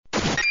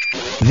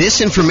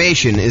This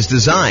information is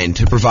designed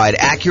to provide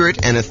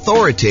accurate and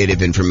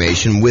authoritative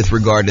information with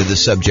regard to the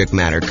subject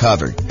matter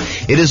covered.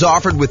 It is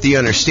offered with the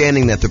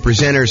understanding that the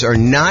presenters are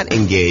not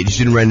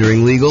engaged in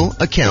rendering legal,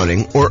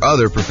 accounting, or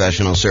other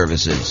professional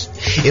services.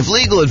 If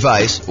legal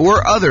advice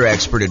or other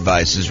expert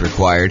advice is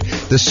required,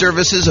 the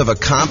services of a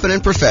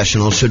competent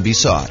professional should be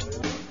sought.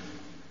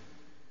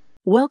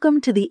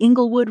 Welcome to the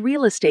Inglewood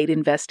Real Estate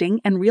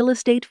Investing and Real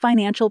Estate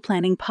Financial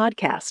Planning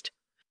Podcast.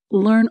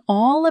 Learn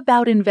all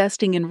about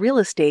investing in real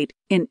estate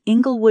in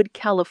Inglewood,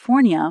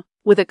 California,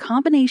 with a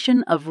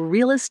combination of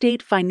real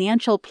estate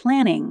financial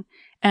planning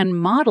and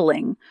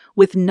modeling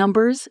with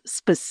numbers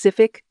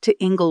specific to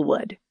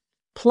Inglewood,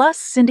 plus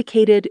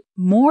syndicated,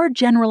 more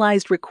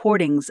generalized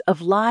recordings of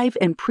live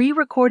and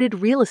pre-recorded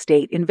real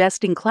estate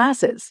investing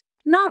classes,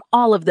 not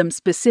all of them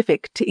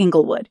specific to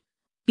Inglewood.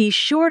 Be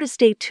sure to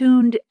stay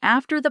tuned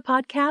after the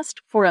podcast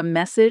for a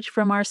message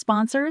from our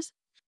sponsors.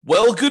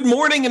 Well, good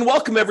morning and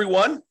welcome,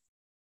 everyone.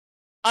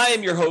 I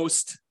am your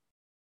host,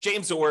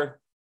 James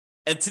Orr,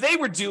 and today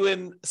we're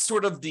doing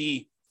sort of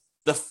the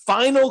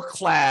final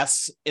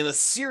class in a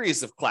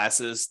series of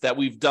classes that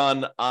we've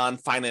done on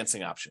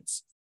financing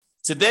options.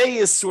 Today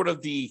is sort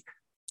of the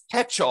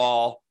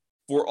catch-all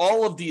for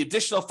all of the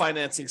additional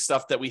financing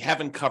stuff that we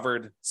haven't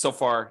covered so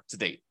far to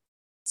date.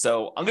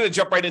 So I'm going to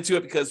jump right into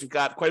it because we've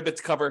got quite a bit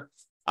to cover,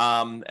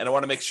 and I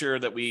want to make sure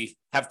that we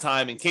have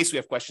time in case we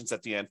have questions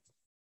at the end.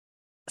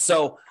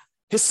 So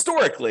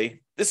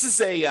historically, this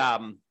is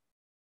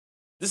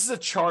a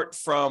chart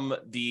from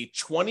the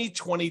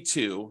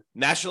 2022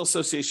 National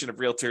Association of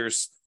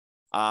Realtors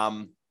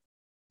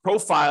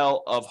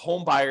profile of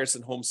home buyers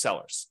and home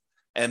sellers.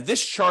 And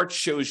this chart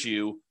shows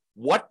you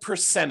what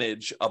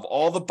percentage of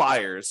all the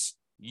buyers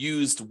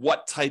used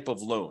what type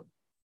of loan.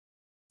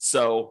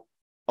 So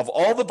of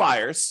all the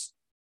buyers,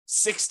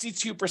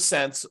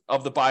 62%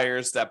 of the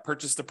buyers that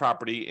purchased the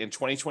property in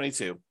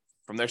 2022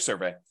 from their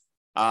survey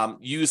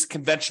used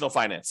conventional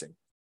financing.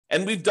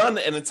 And we've done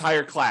an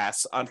entire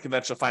class on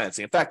conventional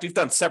financing. In fact, we've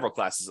done several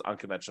classes on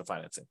conventional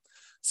financing.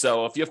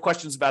 So if you have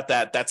questions about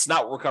that, that's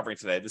not what we're covering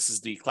today. This is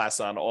the class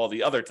on all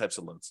the other types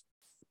of loans.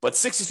 But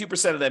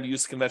 62% of them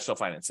use conventional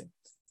financing.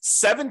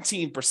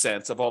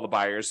 17% of all the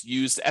buyers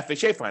used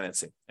FHA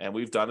financing. And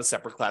we've done a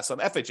separate class on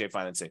FHA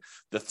financing.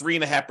 The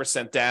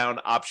 3.5% down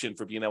option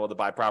for being able to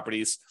buy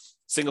properties,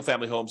 single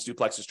family homes,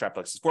 duplexes,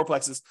 triplexes,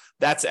 fourplexes,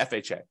 that's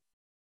FHA.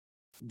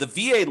 The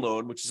VA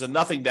loan, which is a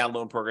nothing down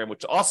loan program,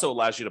 which also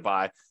allows you to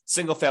buy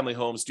single family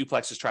homes,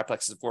 duplexes,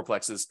 triplexes, and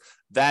fourplexes.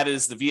 That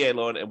is the VA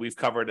loan, and we've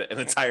covered an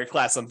entire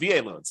class on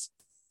VA loans.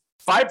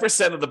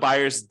 5% of the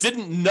buyers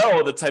didn't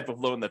know the type of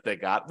loan that they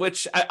got,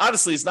 which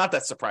honestly is not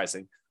that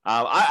surprising.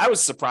 I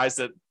was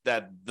surprised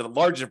that the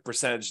larger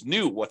percentage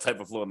knew what type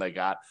of loan they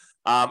got.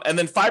 And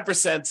then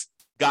 5%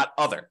 got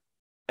other.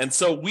 And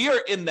so we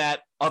are in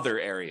that other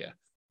area.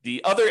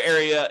 The other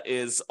area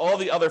is all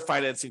the other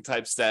financing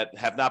types that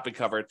have not been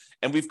covered,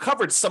 and we've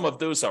covered some of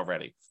those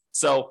already.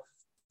 So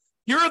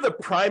here are the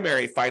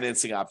primary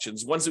financing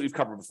options, ones that we've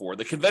covered before.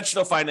 The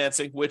conventional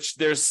financing, which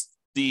there's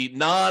the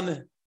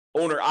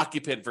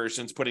non-owner-occupant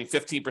versions, putting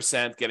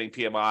 15%, getting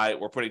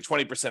PMI, or putting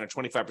 20% or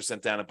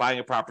 25% down and buying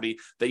a property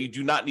that you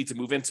do not need to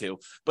move into.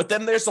 But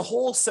then there's a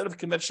whole set of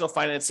conventional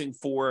financing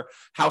for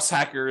house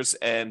hackers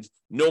and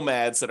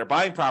nomads that are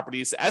buying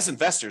properties as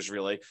investors,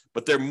 really,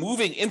 but they're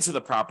moving into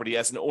the property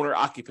as an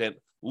owner-occupant,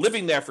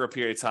 living there for a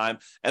period of time,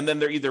 and then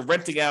they're either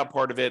renting out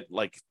part of it,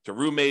 like to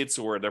roommates,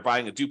 or they're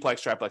buying a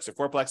duplex, triplex, or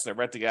fourplex, and they're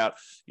renting out,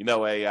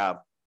 a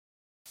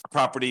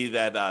property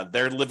that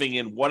they're living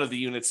in one of the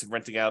units and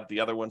renting out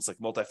the other ones, like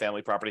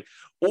multifamily property,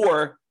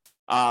 or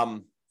I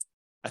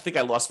think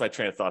I lost my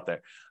train of thought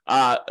there,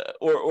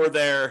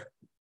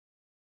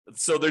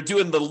 So they're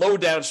doing the low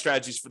down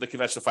strategies for the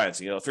conventional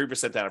financing,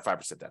 3% down or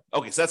 5% down.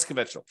 Okay, so that's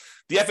conventional.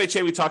 The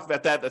FHA, we talked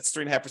about that. That's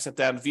 3.5%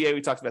 down. VA,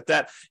 we talked about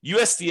that.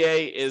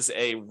 USDA is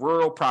a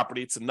rural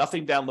property. It's a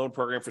nothing down loan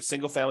program for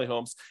single family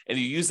homes, and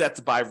you use that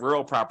to buy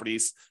rural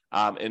properties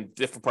in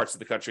different parts of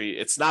the country.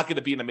 It's not going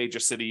to be in a major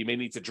city. You may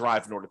need to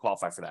drive in order to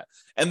qualify for that.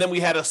 And then we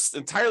had an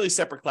entirely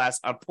separate class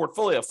on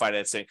portfolio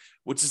financing,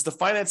 which is the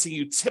financing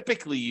you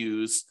typically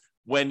use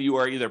when you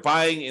are either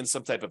buying in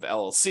some type of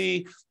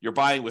LLC, you're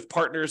buying with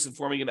partners and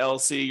forming an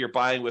LLC, you're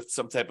buying with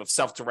some type of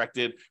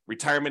self-directed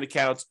retirement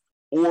account,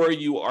 or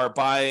you are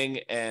buying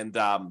and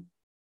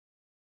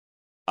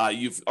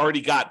you've already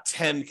got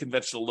 10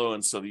 conventional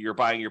loans, so that you're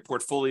buying your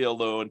portfolio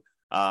loan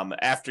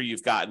after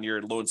you've gotten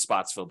your loan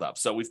spots filled up.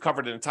 So we've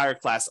covered an entire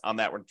class on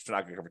that. We're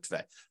not going to cover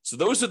today. So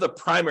those are the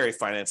primary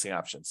financing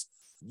options.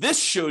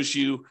 This shows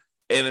you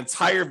an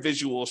entire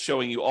visual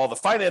showing you all the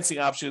financing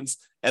options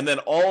and then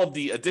all of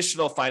the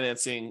additional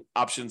financing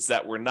options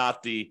that were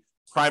not the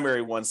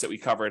primary ones that we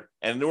covered.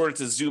 And in order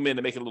to zoom in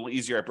and make it a little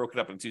easier, I broke it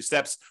up in 2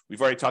 steps.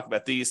 We've already talked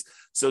about these.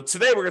 So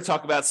today we're going to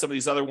talk about some of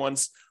these other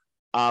ones.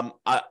 I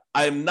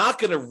am not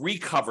going to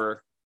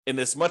recover in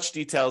as much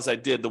detail as I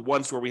did the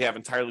ones where we have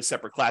entirely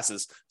separate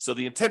classes. So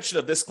the intention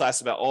of this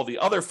class about all the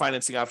other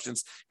financing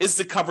options is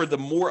to cover the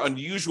more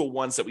unusual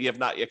ones that we have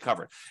not yet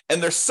covered.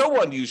 And they're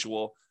so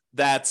unusual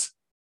that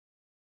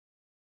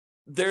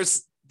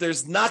there's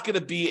there's not going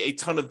to be a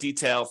ton of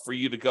detail for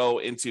you to go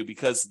into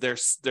because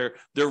they're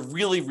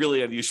really,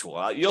 really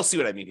unusual. You'll see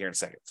what I mean here in a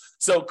second.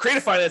 So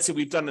creative financing,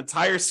 we've done an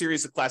entire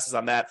series of classes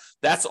on that.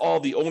 That's all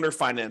the owner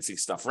financing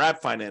stuff,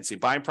 wrap financing,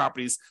 buying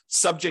properties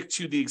subject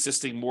to the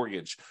existing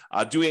mortgage,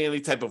 doing any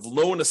type of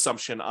loan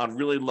assumption on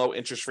really low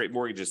interest rate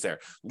mortgages there,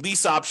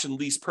 lease option,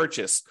 lease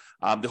purchase,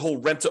 the whole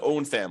rent to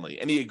own family,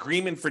 any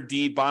agreement for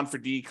deed, bond for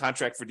deed,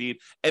 contract for deed,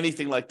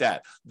 anything like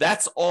that.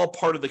 That's all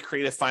part of the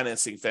creative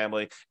financing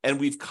family. And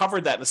we've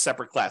covered that in a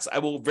separate class. I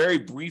will very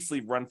briefly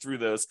run through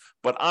those,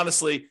 but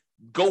honestly,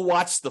 go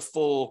watch the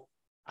full,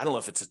 I don't know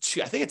if it's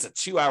I think it's a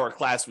 2-hour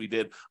class we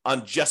did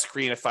on just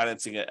creative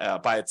financing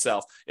by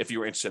itself, if you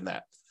were interested in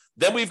that.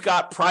 Then we've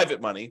got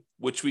private money,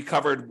 which we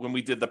covered when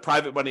we did the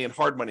private money and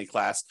hard money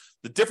class.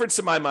 The difference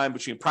in my mind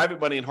between private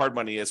money and hard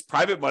money is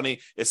private money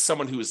is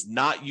someone who is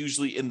not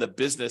usually in the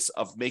business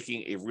of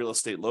making a real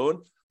estate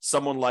loan.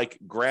 Someone like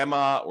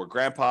grandma or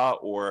grandpa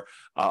or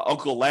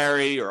Uncle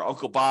Larry or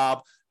Uncle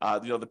Bob,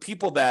 the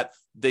people that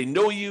they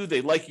know you,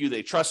 they like you,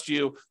 they trust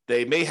you.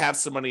 They may have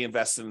some money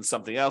invested in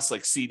something else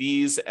like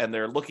CDs, and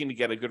they're looking to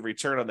get a good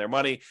return on their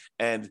money.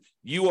 And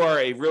you are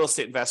a real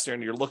estate investor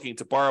and you're looking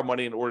to borrow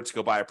money in order to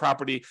go buy a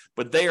property,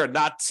 but they are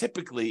not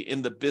typically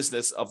in the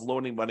business of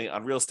loaning money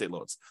on real estate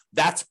loans.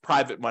 That's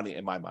private money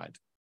in my mind.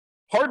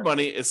 Hard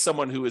money is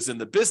someone who is in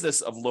the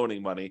business of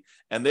loaning money,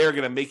 and they're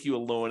going to make you a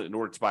loan in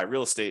order to buy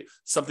real estate,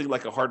 something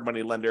like a hard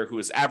money lender who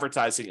is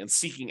advertising and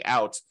seeking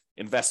out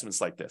investments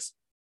like this.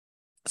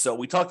 So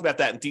we talked about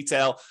that in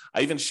detail.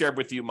 I even shared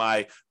with you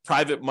my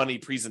private money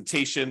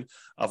presentation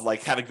of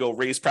like how to go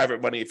raise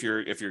private money if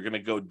you're going to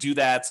go do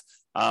that.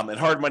 And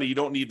hard money, you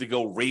don't need to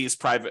go raise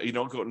private. You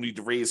don't need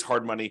to raise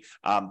hard money.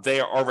 They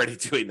are already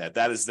doing that.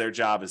 That is their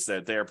job, is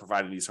that they are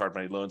providing these hard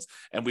money loans.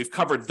 And we've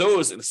covered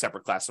those in a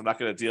separate class. So I'm not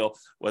going to deal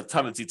with a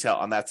ton of detail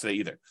on that today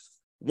either.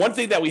 One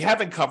thing that we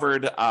haven't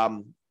covered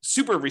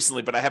super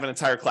recently, but I have an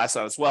entire class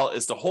on as well,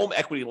 is the home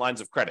equity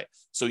lines of credit.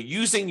 So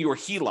using your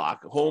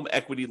HELOC, home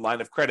equity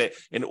line of credit,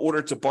 in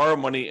order to borrow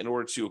money in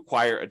order to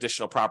acquire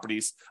additional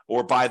properties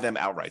or buy them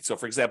outright. So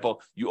for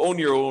example, you own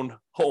your own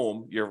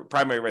home, your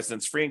primary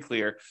residence free and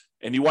clear,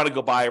 and you want to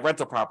go buy a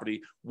rental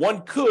property.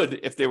 One could,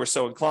 if they were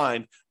so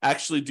inclined,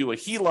 actually do a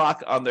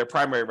HELOC on their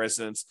primary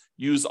residence,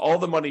 use all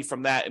the money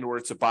from that in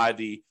order to buy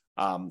the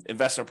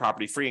investment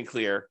property free and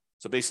clear.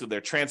 So basically, they're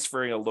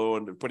transferring a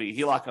loan, they're putting a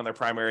HELOC on their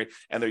primary,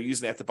 and they're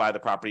using that to buy the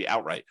property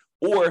outright.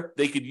 Or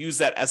they could use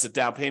that as a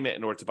down payment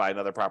in order to buy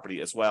another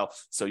property as well.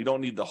 So you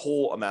don't need the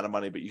whole amount of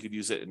money, but you could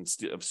use it and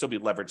still be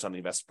leveraged on the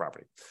invested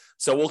property.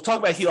 So we'll talk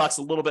about HELOCs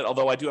a little bit,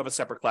 although I do have a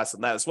separate class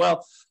on that as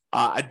well.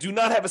 I do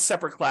not have a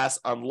separate class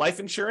on life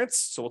insurance,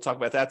 so we'll talk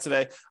about that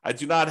today. I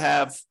do not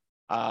have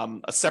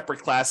a separate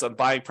class on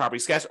buying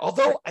properties cash,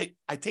 although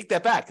I take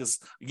that back, because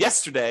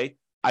yesterday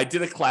I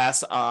did a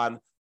class on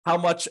how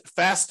much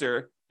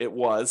faster it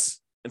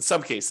was, in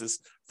some cases,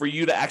 for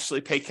you to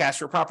actually pay cash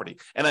for property.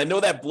 And I know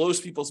that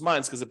blows people's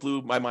minds because it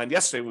blew my mind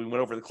yesterday when we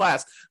went over the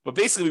class. But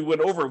basically,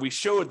 we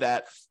showed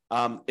that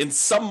in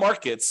some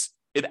markets,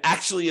 it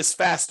actually is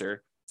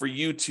faster for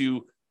you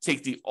to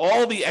take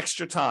all the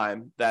extra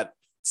time, that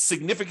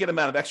significant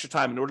amount of extra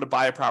time in order to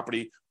buy a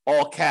property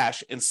all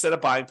cash instead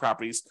of buying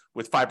properties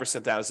with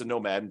 5% down as a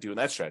nomad and doing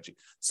that strategy.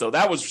 So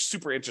that was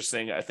super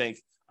interesting, I think,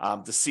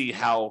 to see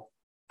how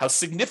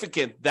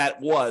significant that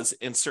was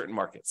in certain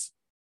markets.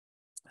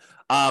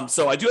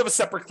 So I do have a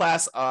separate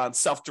class on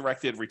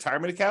self-directed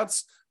retirement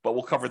accounts, but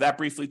we'll cover that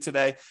briefly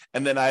today.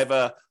 And then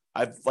I've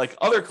like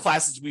other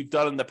classes we've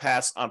done in the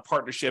past on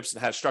partnerships and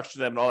how to structure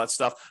them and all that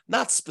stuff,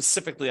 not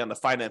specifically on the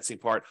financing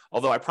part,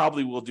 although I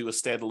probably will do a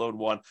standalone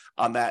one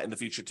on that in the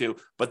future too.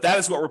 But that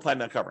is what we're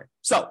planning on covering.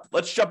 So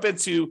let's jump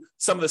into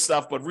some of the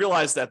stuff, but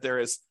realize that there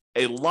is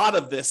a lot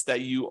of this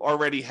that you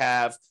already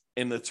have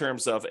in the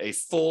terms of a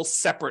full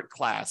separate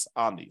class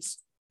on these.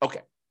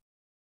 Okay.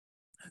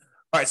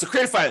 All right, so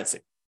creative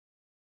financing.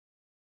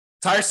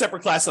 Entire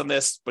separate class on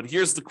this, but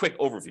here's the quick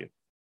overview.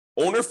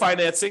 Owner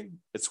financing,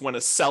 it's when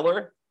a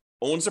seller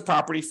owns a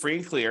property free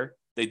and clear,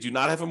 they do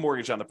not have a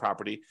mortgage on the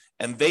property,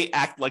 and they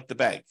act like the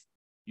bank.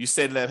 You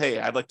say to them, hey,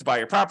 I'd like to buy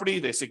your property.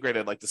 They say, great,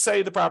 I'd like to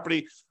sell the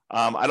property.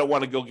 I don't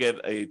want to go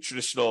get a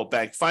traditional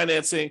bank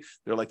financing.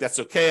 They're like, that's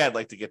okay. I'd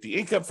like to get the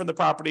income from the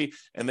property.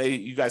 And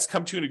you guys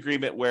come to an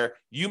agreement where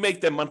you make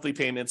them monthly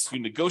payments,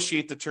 you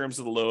negotiate the terms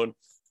of the loan,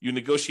 you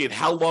negotiate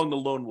how long the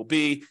loan will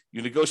be.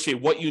 You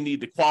negotiate what you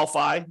need to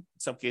qualify. In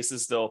some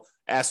cases, they'll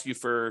ask you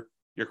for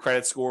your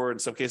credit score. In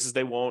some cases,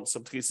 they won't.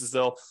 Some cases,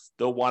 they'll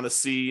want to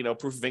see,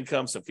 proof of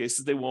income. Some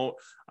cases, they won't.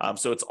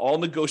 So it's all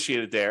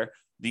negotiated there.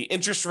 The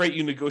interest rate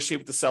you negotiate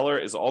with the seller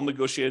is all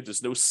negotiated.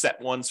 There's no set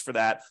ones for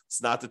that.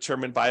 It's not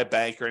determined by a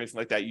bank or anything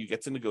like that. You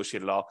get to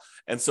negotiate it all.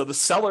 And so the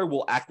seller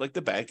will act like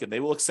the bank, and they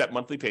will accept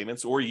monthly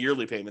payments or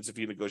yearly payments if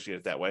you negotiate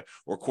it that way,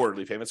 or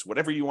quarterly payments,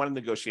 whatever you want to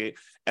negotiate.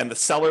 And the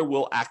seller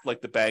will act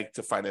like the bank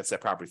to finance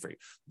that property for you.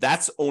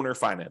 That's owner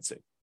financing.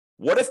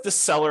 What if the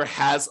seller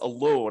has a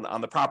loan on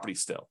the property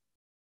still?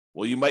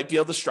 Well, you might be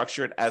able to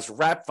structure it as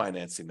wrap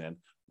financing then,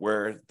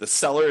 where the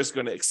seller is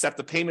going to accept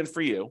the payment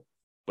for you,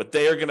 but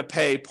they are going to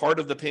pay part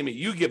of the payment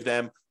you give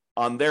them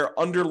on their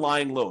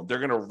underlying loan. They're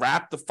going to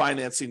wrap the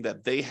financing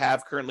that they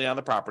have currently on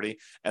the property,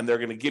 and they're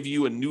going to give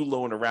you a new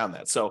loan around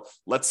that. So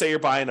let's say you're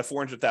buying a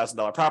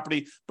 $400,000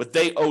 property, but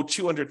they owe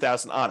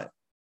 $200,000 on it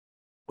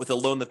with a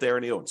loan that they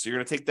already own. So you're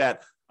going to take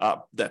that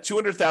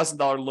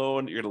 $200,000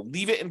 loan, you're going to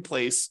leave it in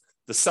place.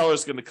 The seller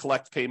is going to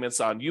collect payments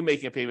on you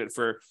making a payment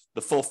for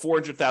the full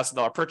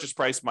 $400,000 purchase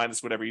price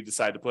minus whatever you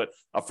decide to put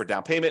up for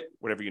down payment,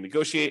 whatever you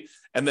negotiate.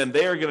 And then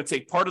they're going to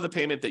take part of the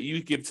payment that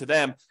you give to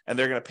them, and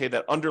they're going to pay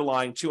that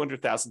underlying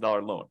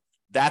 $200,000 loan.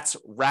 That's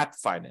wrap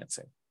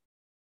financing.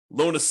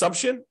 Loan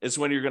assumption is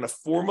when you're going to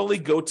formally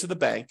go to the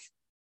bank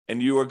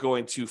and you are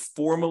going to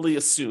formally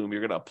assume,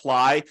 you're going to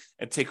apply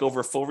and take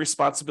over full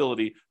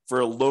responsibility for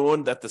a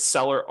loan that the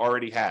seller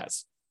already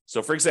has.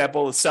 So, for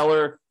example, the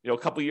seller, a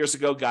couple of years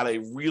ago got a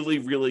really,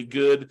 really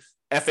good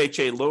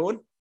FHA loan,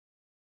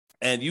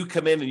 and you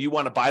come in and you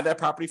want to buy that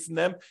property from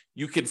them.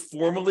 You can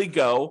formally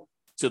go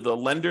to the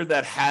lender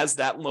that has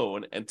that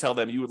loan and tell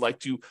them you would like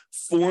to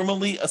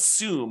formally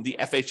assume the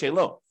FHA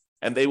loan,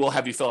 and they will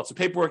have you fill out some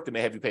paperwork. They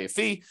may have you pay a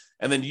fee,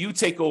 and then you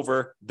take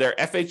over their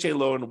FHA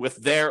loan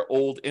with their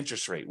old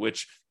interest rate,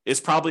 which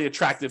is probably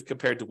attractive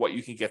compared to what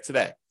you can get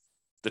today.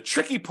 The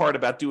tricky part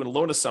about doing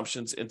loan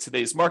assumptions in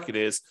today's market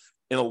is,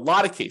 in a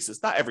lot of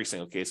cases, not every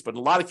single case, but in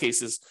a lot of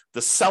cases,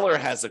 the seller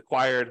has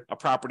acquired a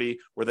property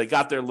where they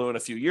got their loan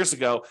a few years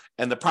ago,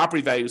 and the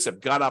property values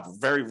have gone up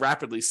very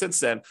rapidly since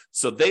then.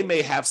 So they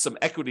may have some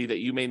equity that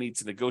you may need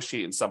to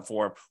negotiate in some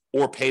form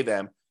or pay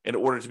them in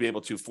order to be able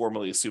to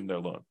formally assume their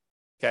loan.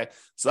 Okay,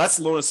 so that's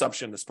the loan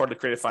assumption. That's part of the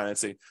creative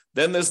financing.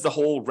 Then there's the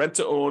whole rent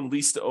to own,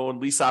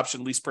 lease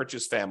option, lease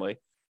purchase family,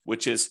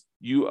 which is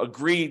you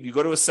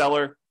go to a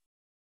seller.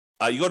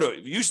 You go to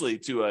usually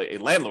to a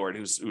landlord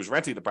who's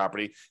renting the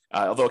property,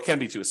 although it can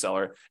be to a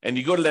seller, and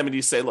you go to them and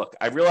you say, look,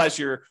 I realize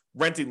you're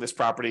renting this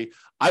property.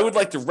 I would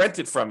like to rent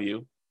it from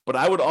you, but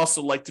I would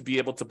also like to be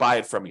able to buy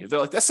it from you. They're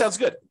like, that sounds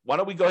good. Why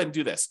don't we go ahead and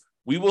do this?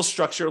 We will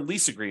structure a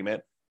lease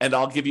agreement, and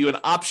I'll give you an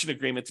option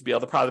agreement to be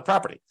able to buy the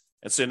property.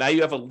 And so now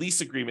you have a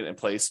lease agreement in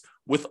place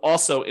with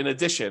also, in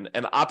addition,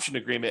 an option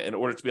agreement in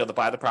order to be able to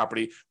buy the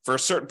property for a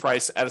certain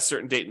price at a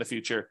certain date in the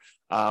future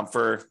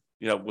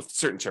with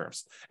certain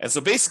terms. And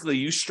so basically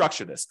you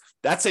structure this.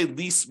 That's a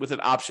lease with an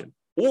option.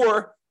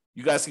 Or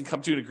you guys can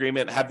come to an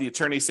agreement, have the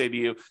attorney say to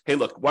you, hey,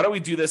 look, why don't we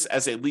do this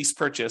as a lease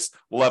purchase?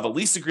 We'll have a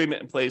lease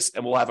agreement in place,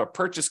 and we'll have a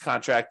purchase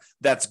contract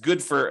that's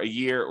good for a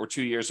year or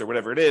 2 years or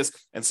whatever it is.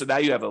 And so now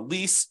you have a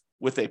lease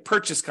with a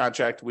purchase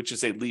contract, which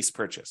is a lease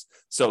purchase.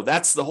 So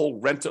that's the whole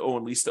rent to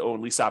own, lease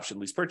option,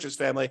 lease purchase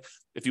family,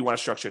 if you want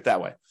to structure it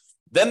that way.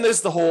 Then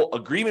there's the whole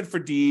agreement for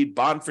deed,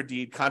 bond for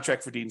deed,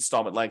 contract for deed,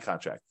 installment land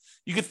contract.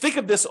 You could think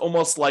of this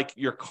almost like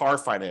your car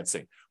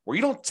financing, where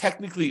you don't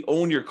technically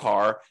own your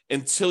car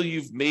until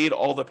you've made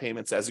all the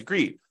payments as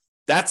agreed.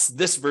 That's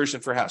this version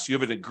for house. You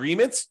have an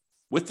agreement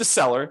with the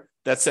seller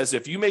that says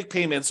if you make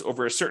payments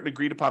over a certain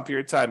agreed upon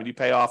period of time and you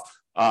pay off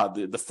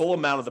the full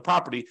amount of the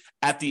property,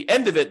 at the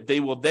end of it,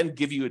 they will then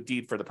give you a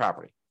deed for the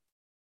property.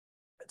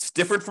 It's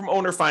different from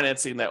owner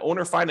financing. That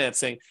owner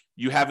financing,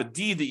 you have a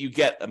deed that you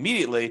get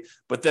immediately,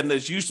 but then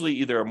there's usually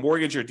either a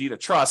mortgage or deed of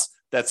trust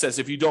that says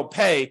if you don't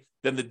pay,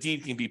 then the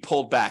deed can be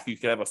pulled back. You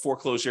can have a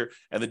foreclosure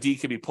and the deed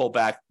can be pulled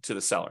back to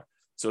the seller.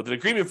 So with an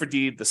agreement for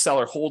deed, the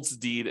seller holds the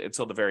deed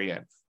until the very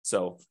end.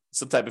 So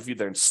some type of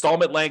either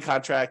installment land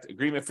contract,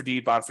 agreement for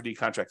deed, bond for deed,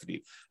 contract for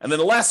deed. And then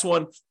the last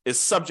one is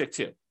subject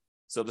to.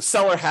 So the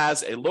seller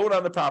has a loan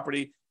on the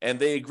property and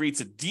they agree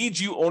to deed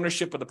you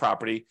ownership of the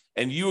property,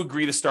 and you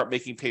agree to start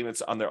making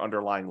payments on their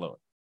underlying loan.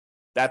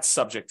 That's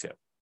subject to.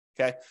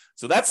 Okay,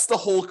 so that's the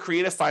whole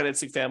creative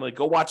financing family.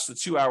 Go watch the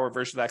 2-hour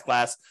version of that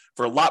class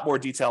for a lot more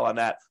detail on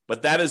that.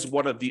 But that is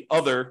one of the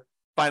other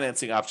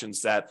financing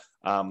options that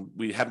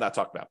we have not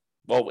talked about.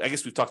 Well, I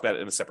guess we've talked about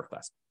it in a separate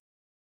class.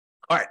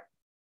 All right,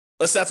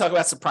 let's now talk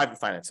about some private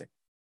financing.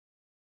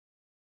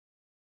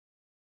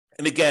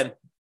 And again,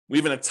 we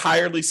have an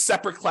entirely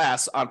separate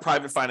class on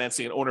private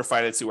financing and owner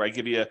financing where I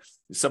give you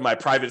some of my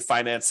private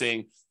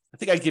financing. I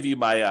think I give you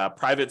my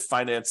private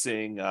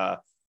financing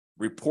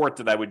report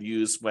that I would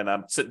use when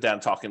I'm sitting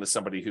down talking to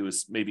somebody who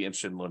is maybe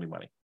interested in loaning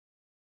money.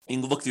 You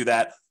can look through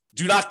that.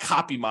 Do not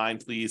copy mine,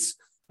 please.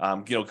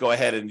 Go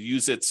ahead and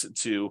use it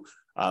to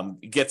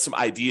get some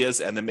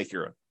ideas and then make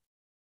your own.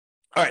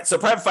 All right, so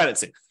private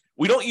financing.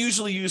 We don't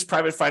usually use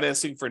private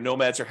financing for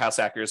nomads or house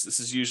hackers. This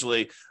is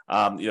usually,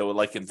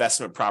 like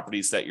investment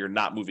properties that you're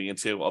not moving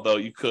into, although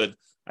you could,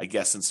 I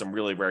guess, in some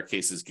really rare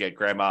cases, get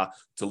grandma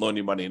to loan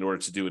you money in order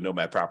to do a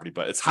nomad property,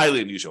 but it's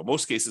highly unusual.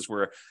 Most cases,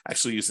 we're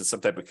actually using some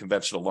type of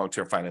conventional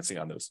long-term financing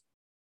on those.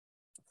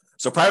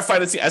 So private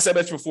financing, as I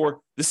mentioned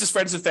before, this is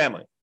friends and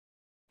family.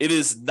 It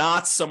is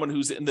not someone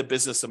who's in the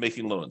business of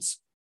making loans.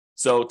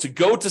 So to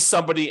go to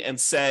somebody and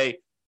say,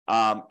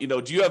 do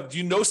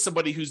you know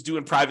somebody who's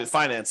doing private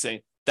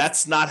financing?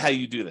 That's not how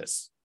you do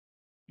this.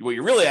 What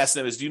you're really asking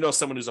them is, do you know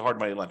someone who's a hard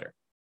money lender?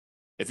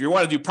 If you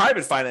want to do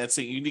private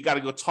financing, you got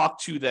to go talk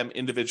to them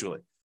individually.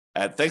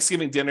 At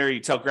Thanksgiving dinner, you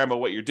tell grandma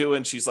what you're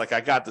doing. She's like, I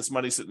got this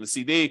money sitting in the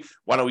CD.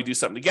 Why don't we do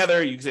something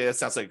together? You can say, that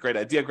sounds like a great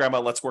idea, grandma.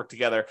 Let's work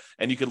together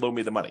and you can loan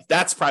me the money.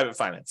 That's private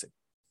financing.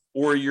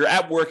 or you're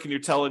at work and you're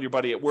telling your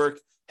buddy at work,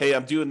 hey,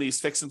 I'm doing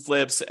these fix and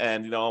flips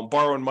and, I'm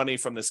borrowing money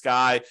from this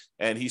guy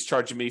and he's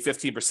charging me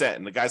 15%.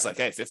 And the guy's like,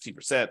 hey,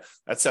 15%,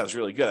 that sounds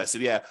really good. I said,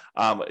 yeah.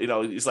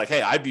 He's like,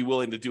 hey, I'd be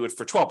willing to do it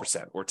for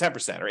 12% or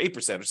 10% or 8%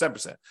 or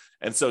 7%.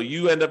 And so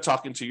you end up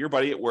talking to your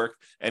buddy at work,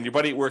 and your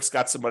buddy at work's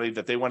got some money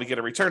that they want to get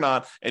a return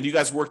on. And you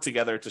guys work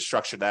together to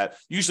structure that,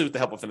 usually with the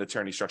help of an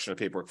attorney, structuring the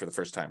paperwork for the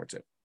first time or two.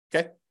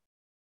 Okay.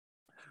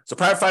 So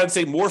private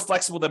financing, more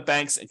flexible than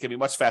banks and can be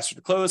much faster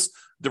to close.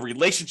 The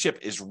relationship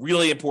is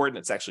really important.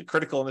 It's actually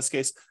critical in this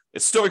case.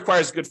 It still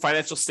requires a good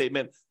financial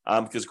statement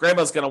because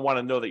grandma's going to want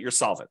to know that you're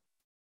solvent,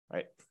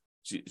 right?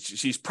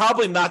 She's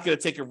probably not going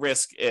to take a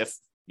risk if,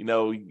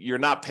 you're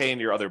not paying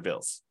your other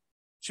bills.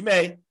 She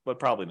may, but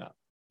probably not.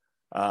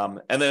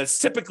 And then it's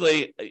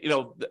typically,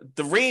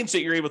 the range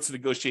that you're able to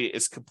negotiate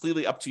is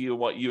completely up to you,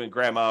 what you and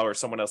grandma or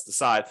someone else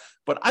decide.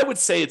 But I would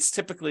say it's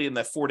typically in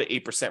that 4 to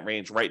 8%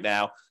 range right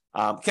now.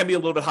 Can be a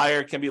little bit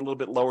higher, can be a little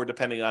bit lower,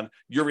 depending on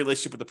your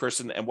relationship with the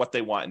person and what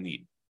they want and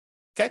need.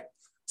 Okay,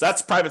 so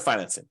that's private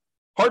financing.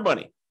 Hard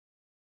money,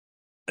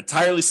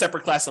 entirely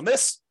separate class on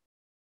this.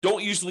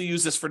 Don't usually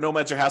use this for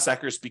nomads or house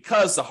hackers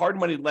because the hard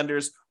money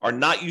lenders are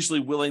not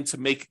usually willing to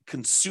make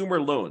consumer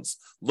loans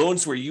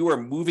where you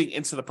are moving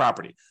into the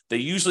property. They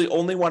usually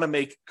only want to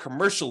make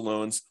commercial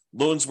loans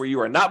where you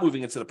are not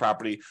moving into the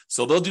property.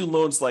 So they'll do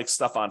loans like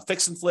stuff on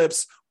fix and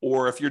flips,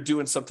 or if you're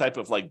doing some type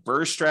of like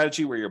BRRRR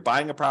strategy where you're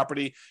buying a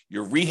property,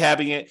 you're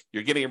rehabbing it,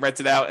 you're getting it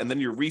rented out, and then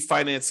you're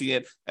refinancing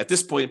it at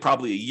this point,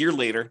 probably a year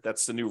later.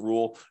 That's the new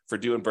rule for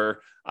doing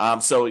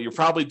BRRRR. So you're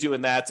probably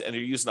doing that, and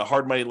you're using a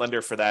hard money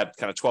lender for that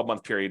kind of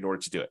 12-month period in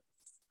order to do it.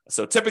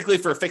 So typically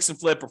for a fix and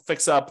flip or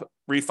fix up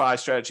refi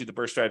strategy, the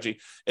BRRRR strategy,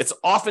 it's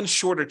often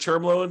shorter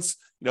term loans.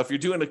 If you're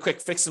doing a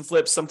quick fix and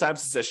flip,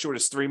 sometimes it's as short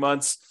as 3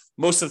 months.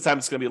 Most of the time,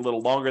 it's going to be a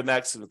little longer than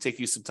that, so it'll take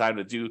you some time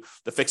to do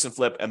the fix and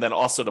flip and then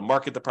also to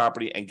market the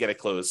property and get it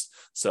closed.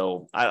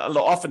 So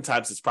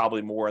oftentimes, it's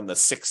probably more in the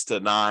 6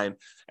 to 9.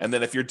 And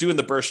then if you're doing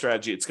the BRRRR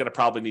strategy, it's going to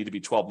probably need to be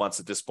 12 months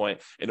at this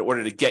point in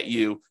order to get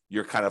you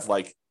your kind of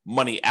like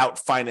money out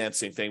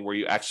financing thing where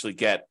you actually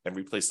get and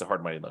replace the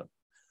hard money loan.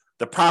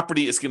 The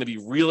property is going to be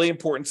really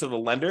important to the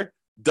lender.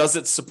 Does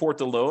it support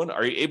the loan?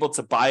 Are you able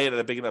to buy it at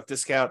a big enough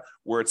discount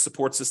where it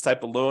supports this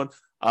type of loan?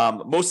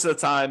 Most of the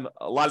time,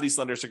 a lot of these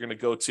lenders are going to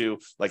go to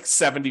like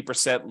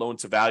 70% loan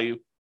to value,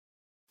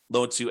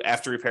 loan to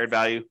after repaired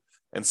value.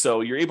 And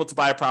so you're able to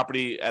buy a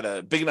property at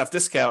a big enough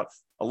discount.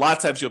 A lot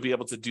of times you'll be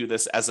able to do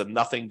this as a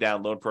nothing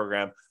down loan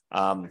program.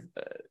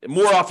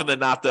 More often than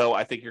not, though,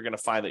 I think you're going to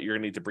find that you're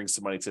going to need to bring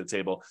some money to the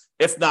table,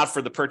 if not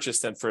for the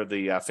purchase, then for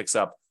the fix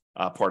up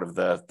part of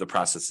the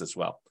process as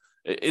well.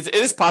 It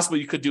is possible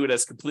you could do it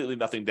as completely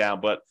nothing down,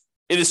 but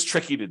it is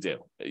tricky to do.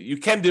 You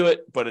can do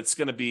it, but it's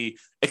going to be,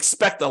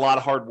 expect a lot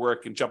of hard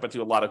work and jump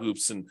into a lot of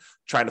hoops and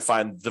trying to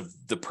find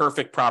the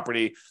perfect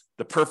property,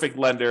 the perfect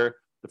lender,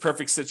 the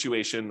perfect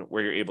situation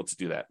where you're able to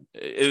do that.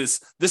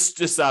 This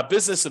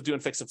business of doing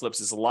fix and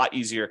flips is a lot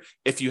easier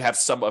if you have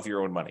some of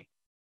your own money.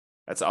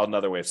 That's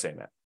another way of saying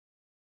that.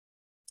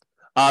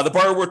 The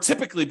borrower will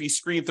typically be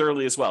screened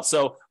thoroughly as well.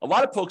 So a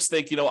lot of folks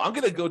think, I'm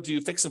going to go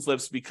do fix and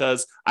flips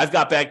because I've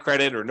got bad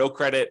credit or no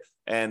credit.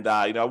 And,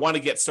 I want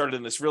to get started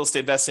in this real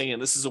estate investing.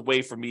 And this is a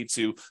way for me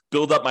to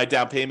build up my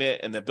down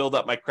payment and then build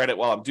up my credit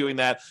while I'm doing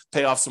that,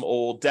 pay off some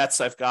old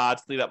debts I've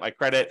got, clean up my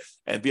credit,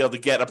 and be able to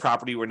get a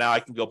property where now I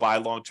can go buy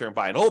long-term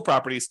buy and hold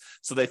properties.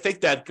 So they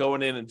think that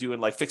going in and doing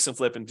like fix and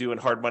flip and doing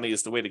hard money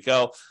is the way to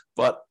go.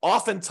 But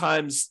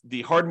oftentimes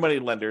the hard money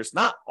lenders,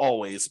 not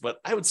always, but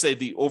I would say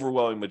the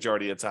overwhelming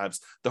majority of times,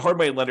 the hard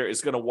money lender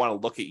is going to want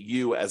to look at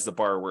you as the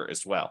borrower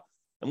as well.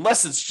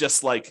 Unless it's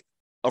just like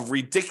a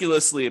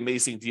ridiculously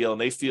amazing deal and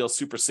they feel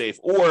super safe,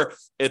 or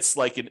it's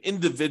like an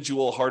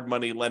individual hard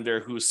money lender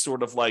who's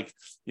sort of like,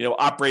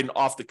 operating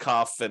off the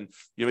cuff and,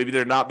 maybe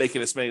they're not making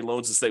as many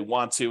loans as they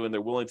want to, and they're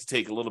willing to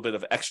take a little bit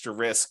of extra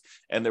risk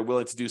and they're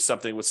willing to do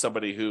something with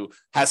somebody who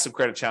has some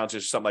credit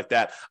challenges or something like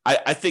that.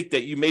 I think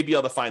that you may be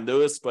able to find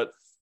those, but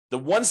the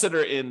ones that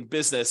are in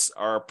business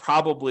are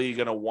probably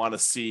going to want to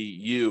see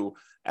you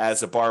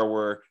as a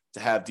borrower to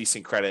have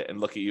decent credit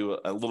and look at you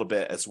a little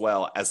bit as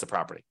well as the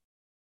property.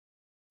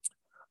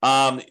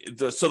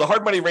 So the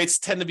hard money rates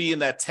tend to be in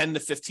that 10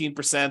 to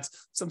 15%,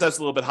 sometimes a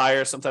little bit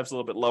higher, sometimes a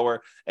little bit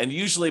lower, and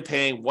usually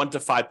paying 1 to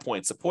 5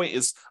 points. A point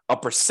is a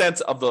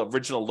percent of the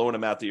original loan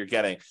amount that you're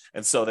getting.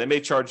 And so they may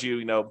charge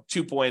you,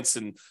 2 points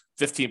and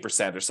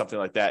 15% or something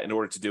like that in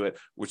order to do it,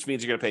 which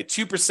means you're going to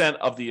pay 2%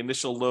 of the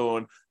initial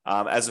loan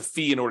as a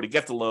fee in order to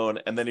get the loan.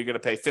 And then you're going to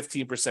pay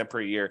 15% per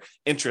year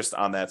interest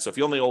on that. So if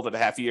you only hold it a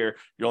half year,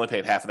 you're only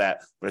paying half of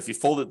that. But if you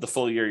fold it the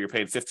full year, you're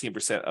paying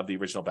 15% of the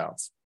original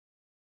balance.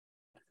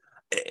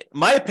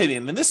 My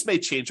opinion, and this may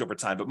change over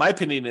time, but my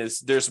opinion is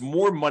there's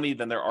more money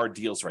than there are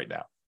deals right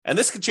now. And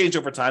this can change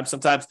over time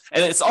sometimes.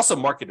 And it's also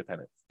market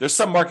dependent. There's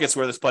some markets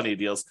where there's plenty of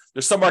deals.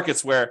 There's some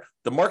markets where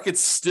the market's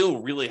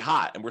still really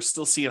hot and we're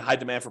still seeing high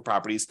demand for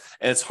properties.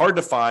 And it's hard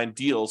to find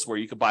deals where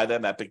you can buy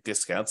them at big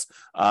discounts,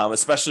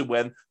 especially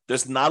when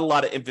there's not a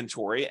lot of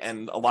inventory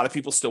and a lot of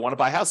people still want to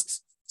buy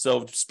houses.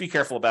 So just be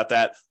careful about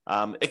that.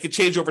 It can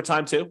change over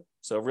time too.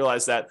 So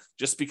realize that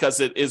just because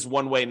it is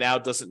one way now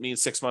doesn't mean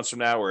 6 months from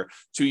now or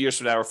 2 years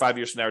from now or 5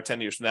 years from now or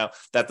 10 years from now,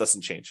 that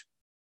doesn't change.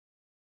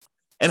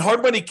 And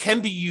hard money can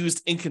be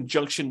used in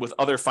conjunction with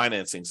other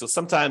financing. So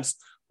sometimes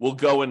we'll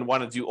go and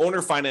want to do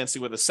owner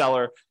financing with a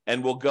seller,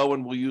 and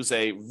we'll use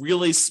a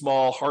really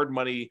small hard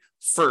money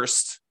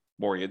first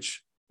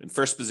mortgage in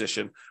first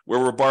position, where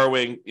we're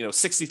borrowing,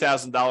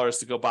 $60,000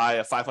 to go buy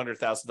a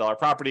 $500,000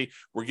 property.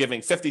 We're giving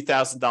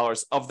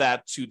 $50,000 of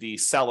that to the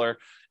seller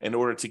in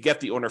order to get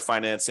the owner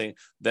financing.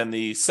 Then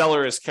the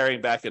seller is carrying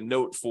back a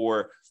note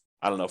for,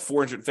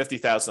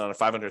 $450,000 on a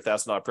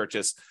 $500,000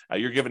 purchase.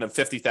 You're giving them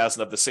 $50,000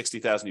 of the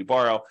 $60,000 you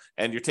borrow,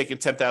 and you're taking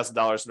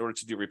 $10,000 in order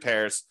to do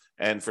repairs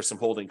and for some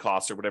holding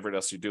costs or whatever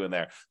else you're doing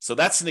there. So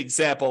that's an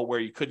example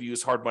where you could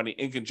use hard money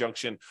in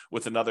conjunction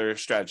with another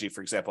strategy,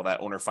 for example,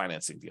 that owner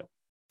financing deal.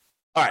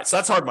 All right, so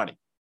that's hard money.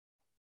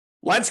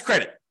 Lines of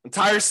credit,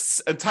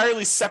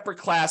 entirely separate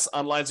class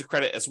on lines of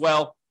credit as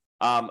well.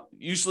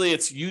 Usually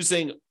it's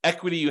using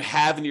equity you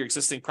have in your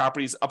existing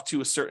properties up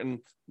to a certain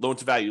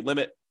loan-to-value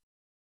limit.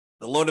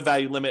 The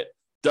loan-to-value limit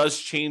does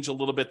change a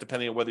little bit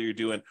depending on whether you're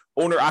doing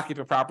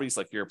owner-occupant properties,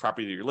 like your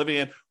property that you're living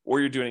in, or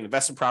you're doing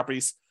investment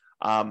properties.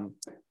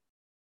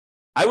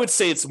 I would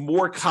say it's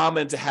more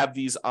common to have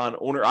these on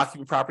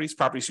owner-occupant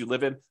properties you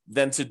live in,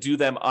 than to do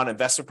them on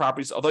investment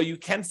properties, although you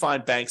can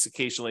find banks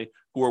occasionally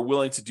who are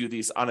willing to do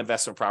these on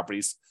investment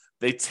properties.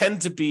 They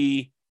tend to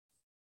be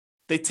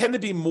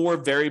more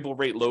variable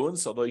rate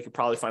loans, although you could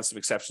probably find some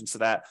exceptions to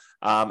that.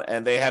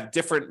 And they have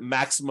different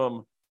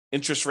maximum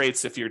interest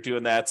rates if you're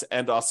doing that,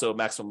 and also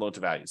maximum loan to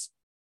values.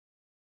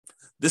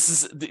 This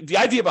is the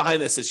idea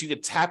behind this is you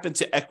can tap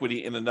into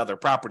equity in another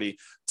property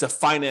to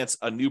finance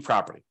a new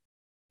property.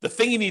 The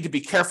thing you need to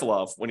be careful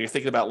of when you're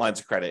thinking about lines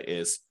of credit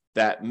is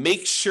that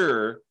make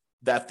sure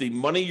that the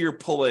money you're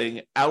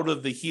pulling out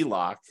of the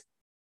HELOC,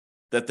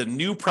 that the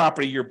new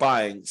property you're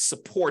buying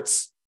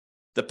supports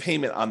the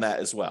payment on that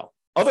as well.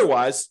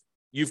 Otherwise,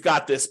 you've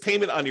got this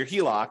payment on your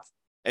HELOC,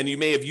 and you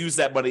may have used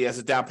that money as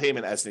a down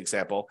payment, as an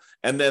example,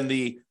 and then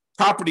the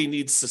property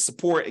needs to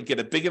support and get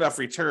a big enough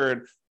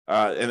return,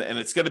 and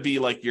it's going to be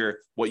like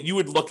what you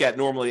would look at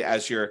normally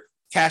as your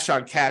cash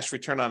on cash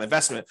return on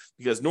investment,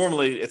 because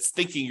normally it's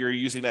thinking you're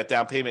using that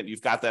down payment,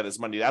 you've got that as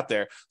money out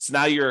there. So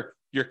now your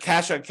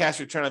cash on cash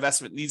return on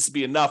investment needs to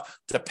be enough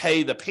to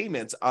pay the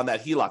payments on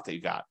that HELOC that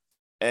you got.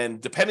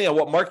 And depending on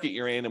what market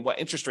you're in and what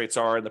interest rates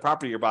are in the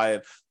property you're buying,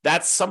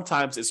 that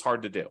sometimes is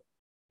hard to do.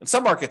 In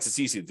some markets, it's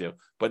easy to do,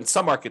 but in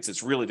some markets,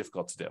 it's really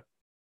difficult to do.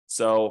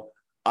 So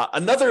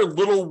another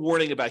little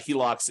warning about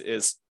HELOCs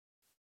is,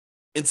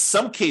 in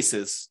some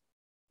cases,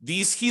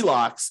 these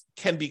HELOCs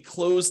can be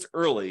closed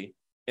early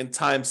in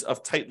times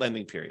of tight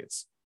lending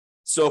periods.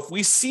 So if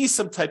we see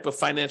some type of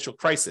financial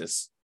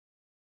crisis,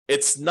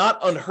 it's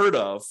not unheard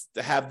of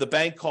to have the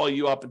bank call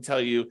you up and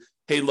tell you,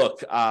 hey,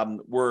 look,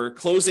 we're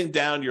closing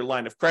down your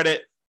line of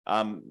credit.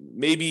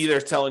 Maybe they're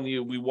telling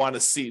you we want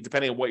to see,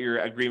 depending on what your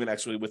agreement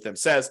actually with them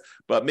says,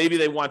 but maybe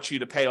they want you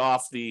to pay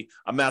off the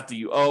amount that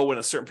you owe in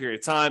a certain period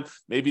of time.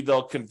 Maybe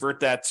they'll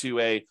convert that to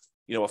a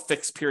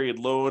fixed period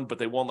loan, but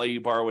they won't let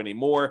you borrow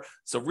anymore.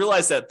 So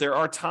realize that there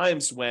are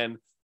times when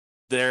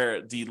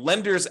the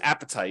lender's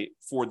appetite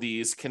for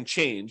these can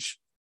change,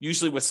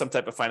 usually with some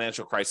type of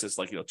financial crisis,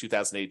 like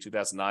 2008,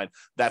 2009,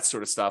 that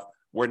sort of stuff,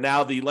 where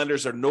now the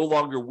lenders are no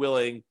longer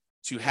willing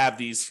to have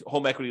these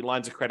home equity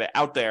lines of credit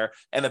out there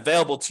and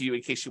available to you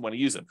in case you want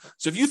to use them.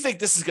 So if you think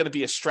this is going to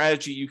be a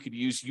strategy you could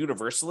use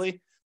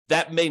universally,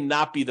 that may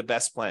not be the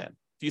best plan.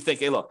 If you think,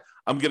 hey, look,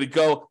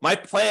 my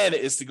plan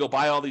is to go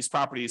buy all these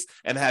properties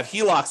and have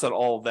HELOCs on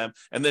all of them,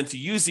 and then to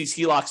use these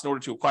HELOCs in order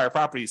to acquire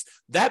properties,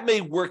 that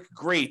may work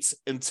great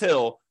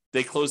until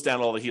they close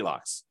down all the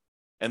HELOCs.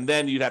 And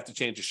then you'd have to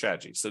change your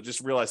strategy. So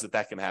just realize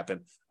that can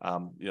happen,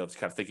 kind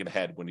of thinking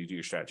ahead when you do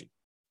your strategy.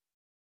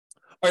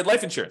 All right,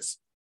 life insurance.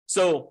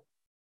 So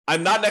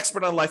I'm not an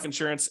expert on life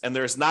insurance, and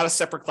there's not a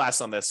separate class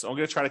on this. So I'm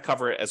going to try to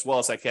cover it as well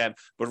as I can,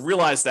 but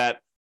realize that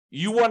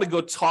you want to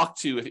go talk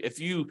to, if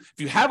you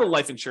have a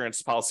life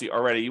insurance policy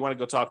already, you want to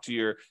go talk to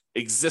your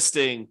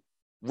existing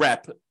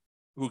rep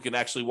who can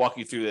actually walk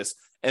you through this.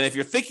 And if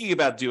you're thinking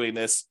about doing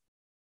this,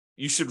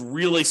 you should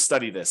really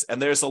study this. And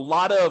there's a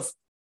lot of,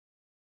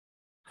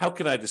 how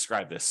can I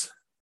describe this?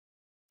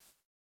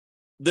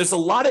 There's a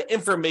lot of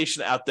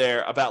information out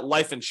there about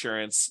life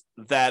insurance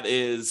that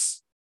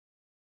is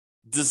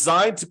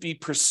designed to be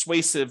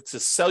persuasive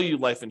to sell you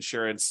life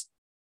insurance,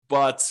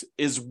 but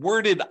is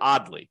worded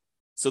oddly.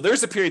 So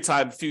there's a period of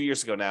time a few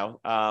years ago now,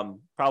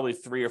 probably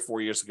 3 or 4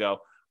 years ago,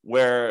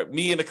 where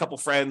me and a couple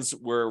friends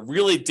were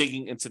really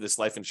digging into this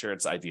life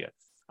insurance idea.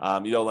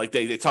 Like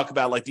they talk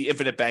about like the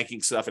infinite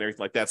banking stuff and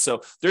everything like that.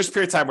 So there's a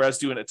period of time where I was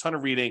doing a ton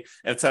of reading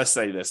and a ton of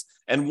studying this.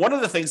 And one of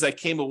the things I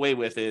came away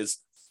with is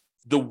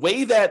the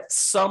way that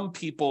some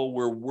people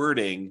were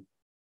wording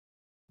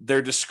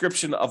their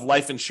description of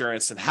life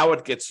insurance and how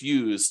it gets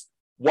used.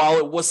 While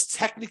it was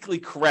technically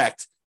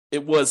correct,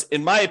 it was,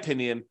 in my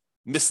opinion,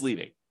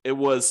 misleading. It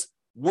was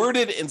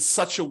worded in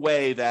such a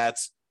way that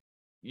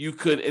you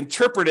could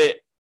interpret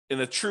it in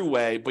a true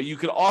way, but you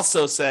could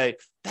also say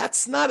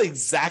that's not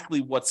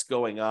exactly what's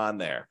going on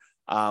there.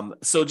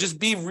 So just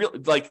be real,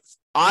 like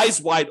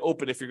eyes wide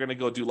open if you're going to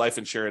go do life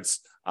insurance.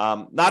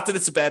 Not that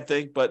it's a bad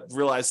thing, but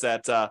realize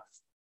that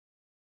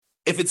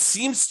if it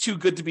seems too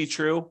good to be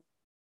true,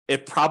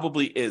 it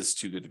probably is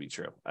too good to be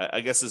true. I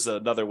guess is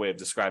another way of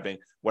describing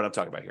what I'm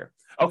talking about here.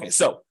 Okay,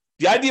 so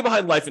the idea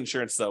behind life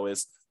insurance, though,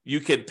 is you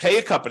could pay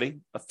a company,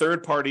 a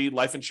third-party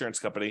life insurance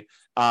company,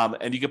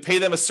 and you can pay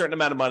them a certain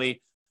amount of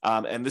money.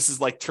 And this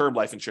is like term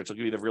life insurance. I'll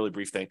give you the really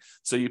brief thing.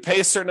 So you pay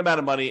a certain amount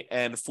of money,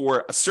 and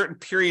for a certain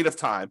period of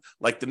time,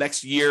 like the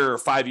next year or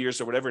 5 years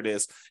or whatever it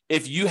is,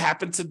 if you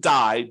happen to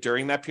die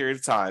during that period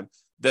of time,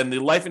 then the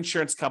life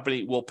insurance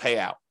company will pay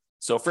out.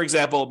 So, for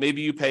example,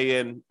 maybe you pay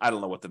in, I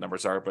don't know what the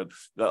numbers are, but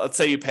let's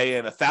say you pay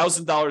in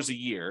 $1,000 a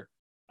year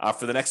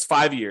for the next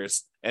 5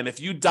 years. And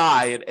if you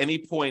die at any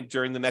point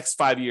during the next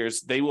 5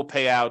 years, they will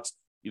pay out,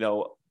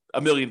 $1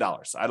 million.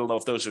 I don't know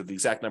if those are the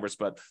exact numbers,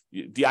 but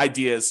the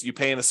idea is you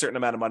pay in a certain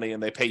amount of money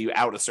and they pay you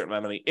out a certain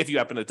amount of money if you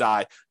happen to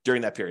die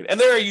during that period. And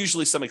there are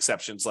usually some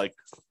exceptions, like,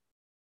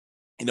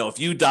 if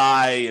you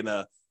die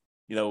in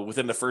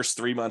within the first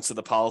 3 months of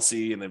the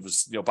policy and it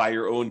was, by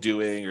your own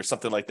doing or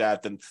something like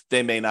that, then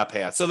they may not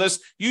pay out. So there's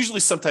usually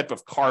some type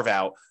of carve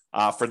out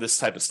for this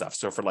type of stuff.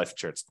 So for life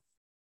insurance.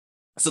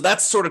 So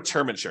that's sort of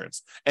term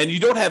insurance, and you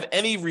don't have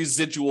any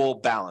residual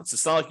balance.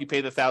 It's not like you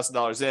pay the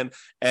 $1,000 in,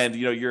 and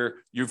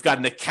you've got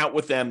an account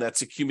with them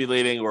that's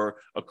accumulating or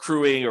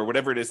accruing or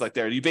whatever it is like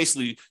there. You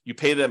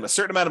pay them a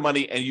certain amount of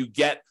money, and you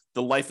get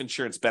the life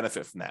insurance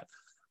benefit from that.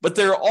 But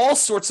there are all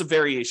sorts of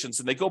variations,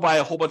 and they go by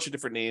a whole bunch of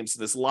different names.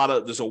 And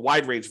there's a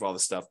wide range of all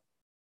this stuff.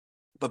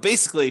 But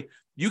basically,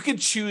 you can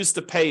choose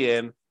to pay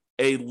in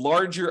a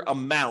larger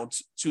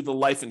amount to the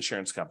life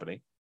insurance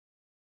company.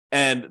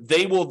 And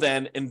they will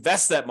then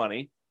invest that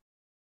money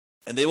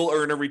and they will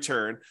earn a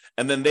return.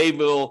 And then they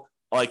will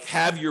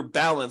have your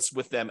balance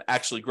with them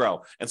actually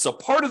grow. And so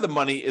part of the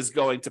money is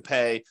going to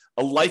pay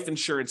a life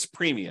insurance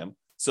premium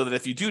so that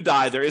if you do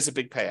die, there is a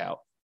big payout.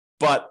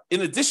 But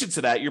in addition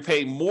to that, you're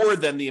paying more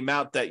than the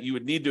amount that you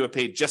would need to have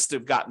paid just to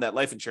have gotten that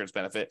life insurance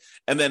benefit.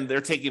 And then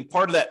they're taking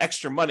part of that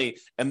extra money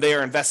and they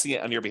are investing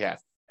it on your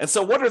behalf. And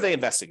so what are they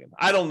investing in?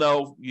 I don't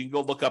know. You can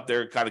go look up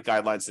their kind of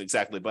guidelines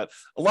exactly, but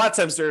a lot of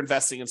times they're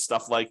investing in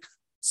stuff like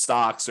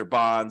stocks or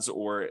bonds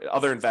or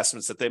other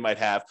investments that they might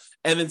have.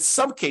 And in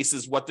some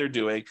cases, what they're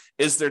doing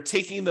is they're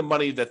taking the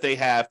money that they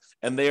have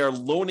and they are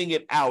loaning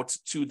it out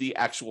to the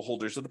actual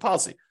holders of the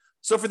policy.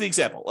 So for the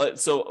example,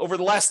 so over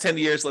the last 10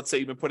 years, let's say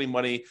you've been putting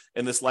money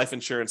in this life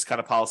insurance kind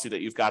of policy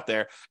that you've got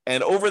there.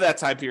 And over that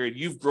time period,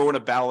 you've grown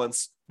a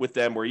balance with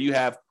them where you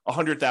have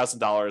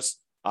 $100,000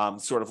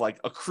 sort of like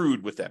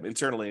accrued with them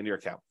internally in your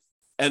account.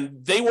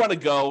 And they want to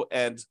go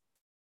and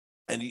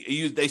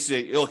they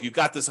say, look, you've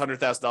got this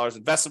 $100,000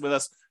 invested with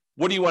us.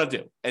 What do you want to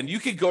do? And you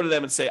could go to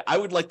them and say, I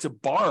would like to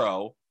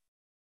borrow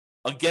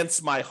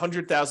against my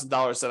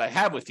 $100,000 that I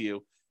have with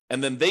you.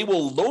 And then they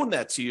will loan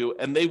that to you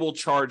and they will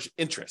charge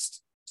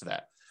interest to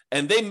that.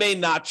 And they may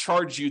not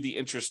charge you the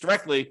interest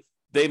directly.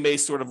 They may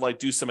sort of like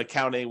do some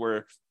accounting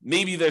where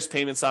maybe there's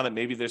payments on it,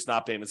 maybe there's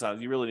not payments on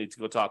it. You really need to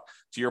go talk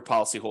to your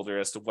policyholder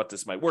as to what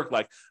this might work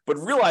like. But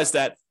realize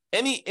that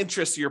any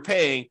interest you're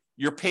paying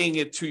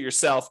it to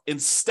yourself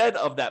instead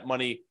of that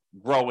money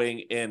growing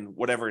in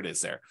whatever it is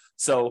there.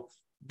 So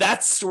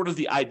that's sort of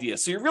the idea.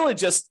 So you're really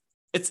just,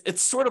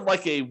 it's sort of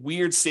like a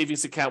weird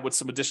savings account with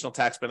some additional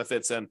tax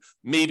benefits and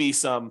maybe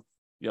some,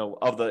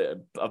 of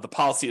the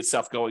policy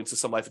itself going to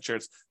some life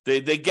insurance. They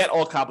get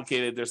all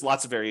complicated. There's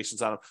lots of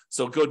variations on them.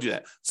 So go do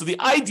that. So the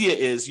idea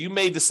is you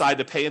may decide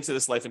to pay into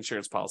this life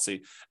insurance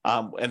policy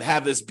and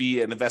have this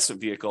be an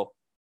investment vehicle.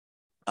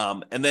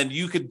 And then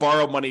you could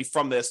borrow money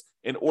from this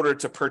in order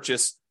to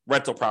purchase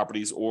rental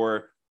properties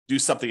or do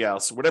something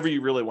else, whatever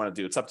you really want to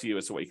do. It's up to you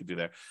as to what you can do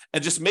there.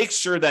 And just make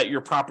sure that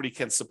your property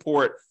can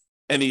support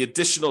any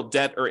additional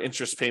debt or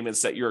interest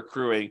payments that you're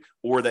accruing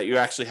or that you're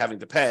actually having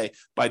to pay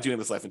by doing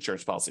this life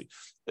insurance policy.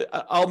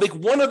 I'll make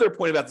one other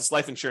point about this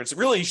life insurance.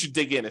 Really, you should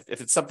dig in if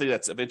it's something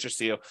that's of interest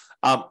to you.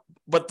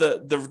 But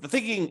the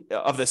thinking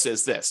of this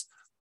is this.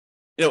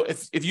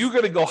 If you're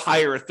going to go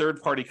hire a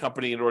third-party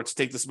company in order to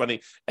take this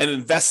money and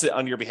invest it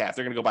on your behalf,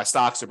 they're going to go buy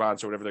stocks or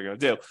bonds or whatever they're going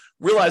to do,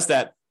 realize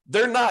that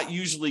they're not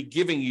usually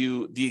giving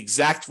you the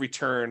exact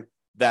return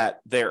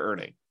that they're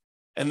earning.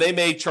 And they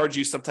may charge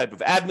you some type of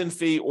admin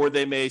fee, or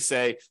they may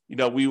say,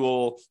 we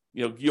will,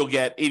 you'll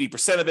get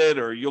 80% of it,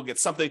 or you'll get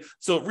something.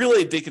 So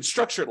really, they can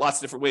structure it lots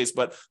of different ways,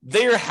 but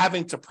they're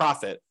having to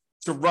profit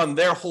to run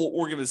their whole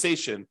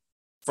organization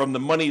from the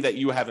money that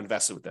you have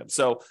invested with them.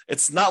 So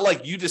it's not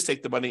like you just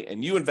take the money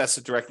and you invest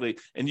it directly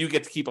and you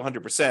get to keep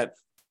 100%.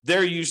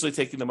 They're usually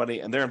taking the money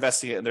and they're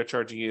investing it and they're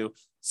charging you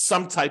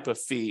some type of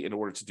fee in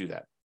order to do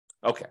that.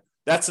 Okay,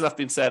 that's enough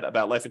being said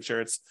about life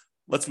insurance.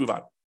 Let's move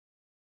on.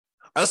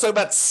 Let's talk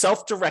about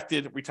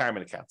self-directed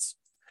retirement accounts.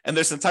 And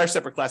there's an entire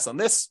separate class on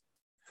this.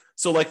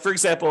 So like, for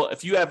example,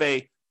 if you have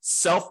a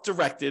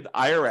self-directed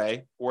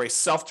IRA or a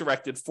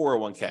self-directed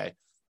 401k,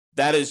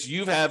 that is,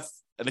 you have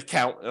an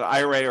account, an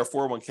IRA or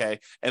 401k,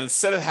 and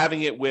instead of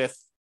having it with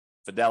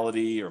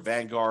Fidelity or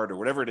Vanguard or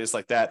whatever it is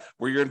like that,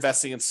 where you're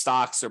investing in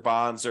stocks or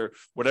bonds or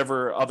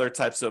whatever other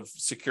types of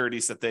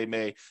securities that they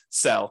may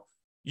sell,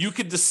 you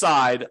could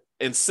decide,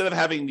 instead of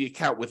having the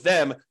account with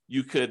them,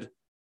 you could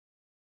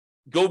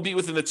go be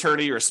with an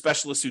attorney or a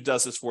specialist who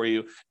does this for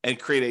you and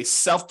create a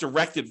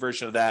self-directed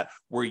version of that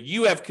where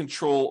you have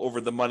control over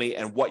the money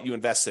and what you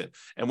invest in.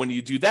 And when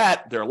you do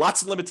that, there are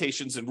lots of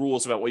limitations and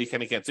rules about what you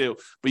can and can't do,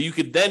 but you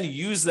could then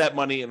use that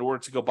money in order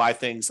to go buy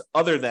things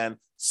other than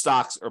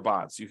stocks or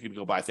bonds. You could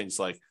go buy things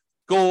like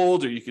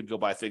gold, or you could go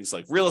buy things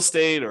like real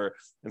estate, or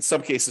in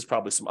some cases,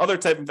 probably some other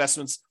type of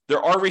investments.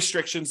 There are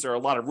restrictions. There are a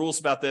lot of rules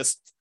about this.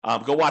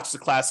 Go watch the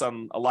class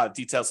on a lot of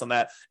details on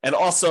that. And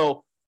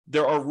also,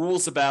 there are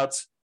rules about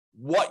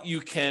what you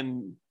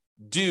can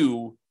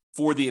do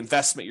for the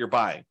investment you're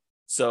buying.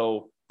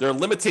 So there are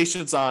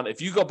limitations on,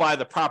 if you go buy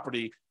the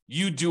property,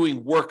 you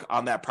doing work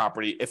on that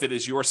property if it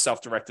is your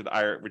self-directed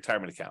IRA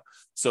retirement account.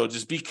 So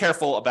just be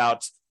careful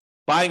about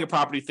buying a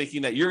property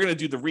thinking that you're going to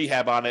do the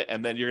rehab on it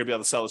and then you're going to be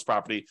able to sell this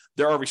property.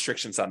 There are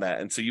restrictions on that.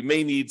 And so you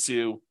may need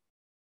to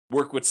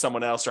work with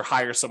someone else or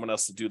hire someone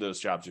else to do those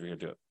jobs if you're going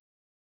to do it.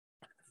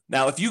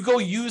 Now, if you go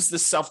use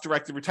this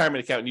self-directed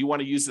retirement account and you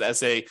want to use it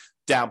as a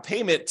down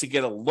payment to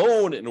get a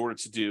loan in order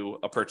to do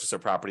a purchase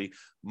of property,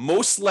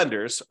 most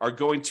lenders are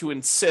going to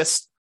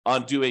insist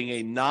on doing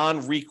a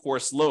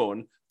non-recourse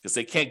loan because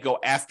they can't go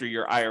after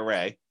your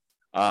IRA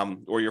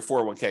or your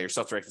 401k, your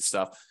self-directed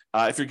stuff.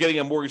 If you're getting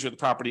a mortgage with a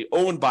property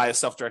owned by a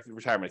self-directed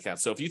retirement account.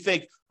 So if you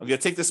think, I'm going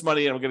to take this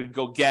money and I'm going to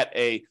go get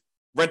a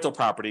rental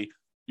property,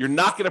 you're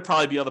not going to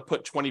probably be able to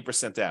put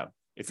 20% down.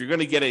 If you're going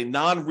to get a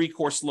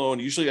non-recourse loan,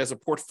 usually as a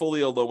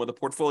portfolio loan with a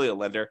portfolio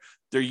lender,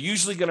 they're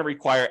usually going to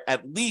require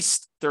at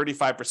least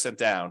 35%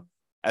 down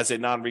as a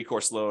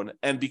non-recourse loan.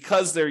 And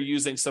because they're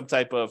using some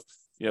type of,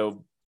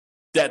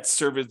 debt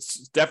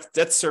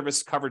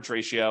service coverage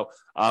ratio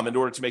in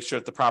order to make sure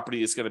that the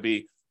property is going to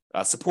be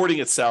supporting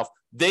itself,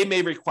 they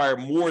may require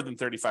more than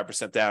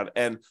 35% down.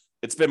 And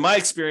it's been my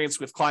experience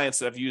with clients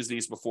that have used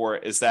these before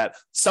is that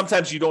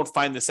sometimes you don't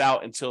find this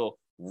out until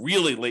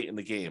really late in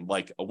the game,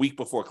 like a week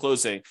before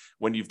closing,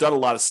 when you've done a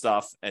lot of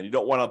stuff and you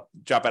don't want to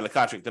drop out of the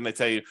contract. Then they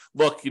tell you,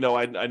 look,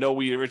 I know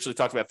we originally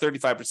talked about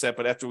 35%,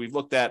 but after we've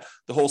looked at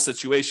the whole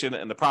situation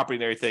and the property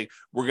and everything,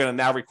 we're going to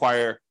now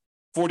require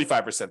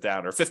 45%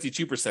 down or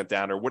 52%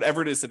 down or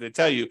whatever it is that they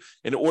tell you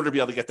in order to be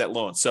able to get that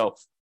loan. So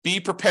be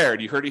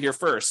prepared. You heard it here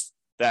first,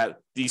 that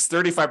these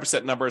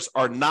 35% numbers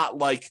are not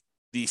like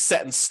the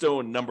set in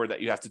stone number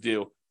that you have to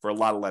do for a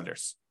lot of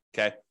lenders.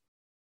 Okay.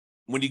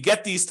 When you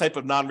get these type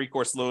of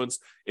non-recourse loans,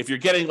 if you're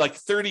getting like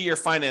 30-year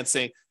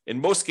financing, in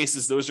most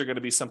cases, those are going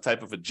to be some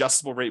type of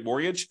adjustable rate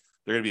mortgage.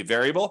 They're going to be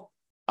variable.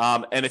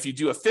 And if you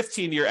do a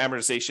 15-year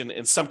amortization,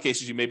 in some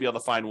cases, you may be able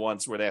to find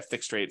ones where they have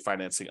fixed rate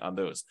financing on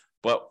those.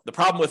 But the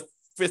problem with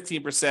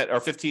 15% or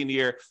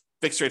 15-year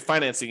fixed rate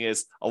financing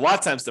is a lot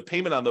of times the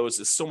payment on those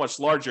is so much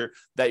larger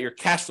that your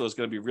cash flow is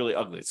going to be really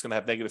ugly. It's going to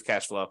have negative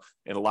cash flow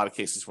in a lot of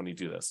cases when you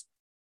do this.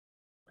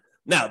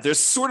 Now, there's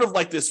sort of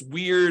like this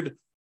weird,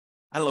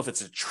 I don't know if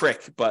it's a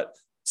trick, but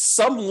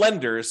some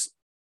lenders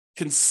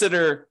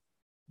consider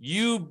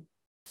you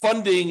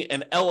funding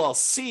an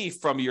LLC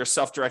from your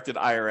self-directed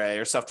IRA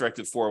or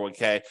self-directed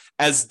 401k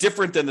as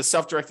different than the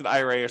self-directed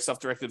IRA or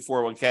self-directed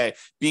 401k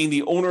being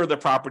the owner of the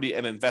property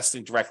and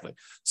investing directly.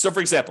 So,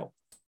 for example,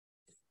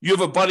 you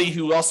have a buddy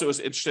who also is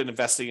interested in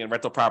investing in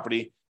rental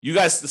property. You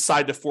guys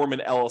decide to form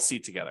an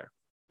LLC together.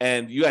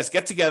 And you guys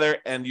get together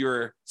and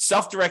your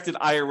self-directed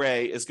IRA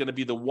is going to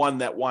be the one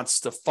that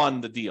wants to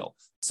fund the deal.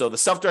 So the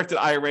self-directed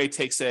IRA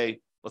takes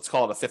let's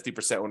call it a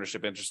 50%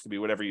 ownership interest, could be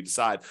whatever you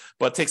decide,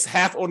 but it takes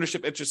half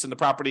ownership interest in the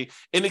property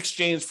in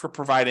exchange for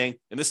providing,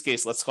 in this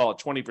case, let's call it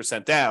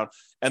 20% down.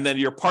 And then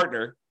your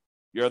partner,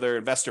 your other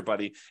investor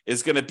buddy,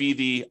 is going to be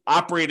the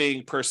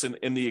operating person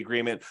in the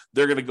agreement.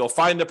 They're going to go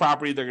find the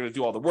property. They're going to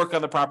do all the work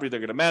on the property. They're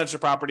going to manage the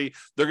property.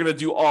 They're going to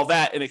do all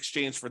that in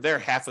exchange for their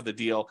half of the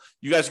deal.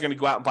 You guys are going to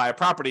go out and buy a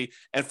property.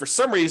 And for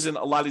some reason,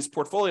 a lot of these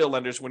portfolio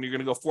lenders, when you're going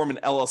to go form an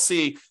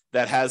LLC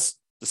that has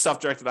the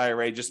self-directed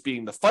IRA just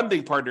being the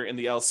funding partner in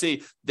the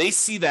LLC, they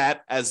see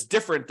that as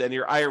different than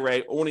your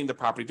IRA owning the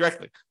property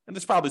directly. And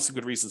there's probably some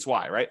good reasons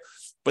why, right?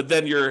 But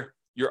then your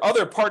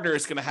other partner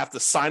is going to have to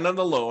sign on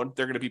the loan.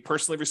 They're going to be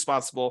personally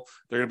responsible.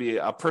 They're going to be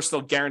a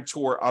personal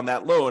guarantor on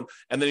that loan.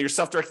 And then your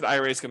self-directed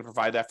IRA is going to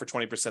provide that for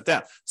 20%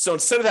 down. So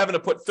instead of having to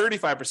put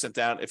 35%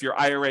 down, if your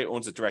IRA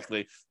owns it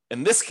directly,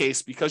 in this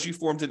case, because you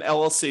formed an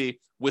LLC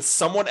with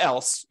someone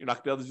else, you're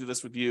not going to be able to do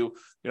this with you.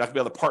 You're not going to be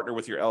able to partner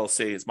with your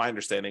LLC, is my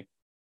understanding.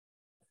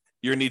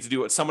 You're going to need to do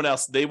it with someone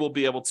else. They will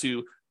be able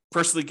to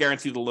personally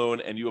guarantee the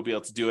loan, and you will be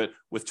able to do it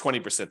with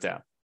 20%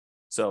 down.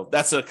 So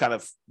that's a kind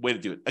of way to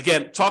do it.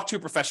 Again, talk to a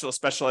professional,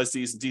 specialize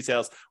these in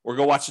details, or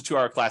go watch the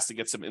 2-hour class to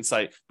get some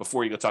insight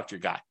before you go talk to your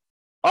guy.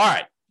 All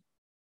right.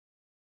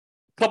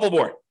 Couple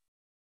more.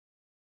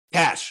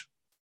 Cash.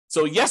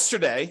 So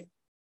yesterday,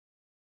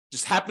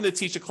 just happened to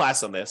teach a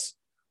class on this.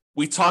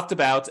 We talked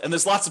about, and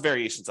there's lots of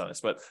variations on this,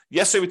 but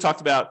yesterday we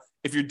talked about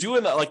if you're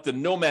doing like the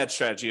nomad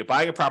strategy of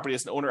buying a property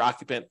as an owner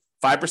occupant,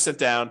 5%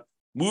 down,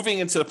 moving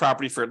into the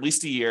property for at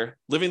least a year,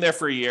 living there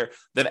for a year.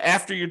 Then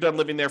after you're done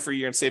living there for a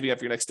year and saving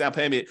up your next down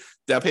payment,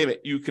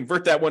 you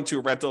convert that one to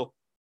a rental.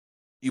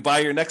 You buy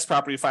your next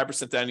property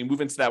 5% down, you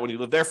move into that one, you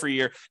live there for a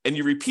year, and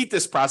you repeat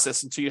this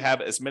process until you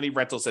have as many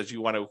rentals as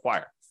you want to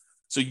acquire.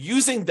 So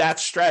using that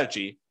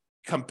strategy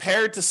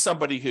compared to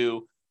somebody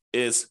who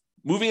is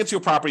moving into a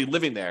property,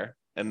 living there,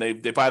 and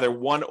they buy their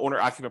one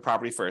owner-occupant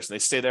property first, and they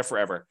stay there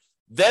forever.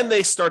 Then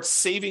they start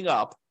saving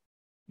up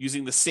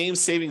using the same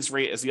savings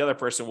rate as the other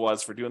person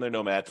was for doing their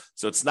nomad.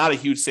 So it's not a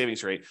huge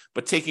savings rate,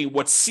 but taking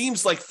what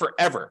seems like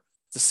forever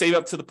to save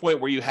up to the point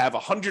where you have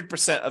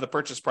 100% of the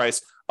purchase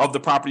price of the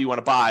property you want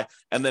to buy,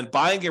 and then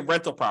buying a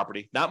rental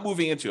property, not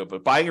moving into it,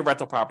 but buying a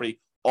rental property,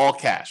 all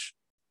cash.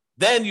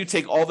 Then you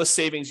take all the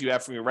savings you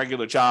have from your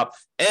regular job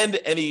and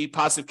any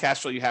positive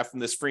cash flow you have from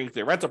this free and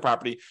clear rental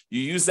property. You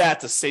use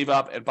that to save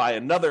up and buy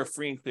another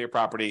free and clear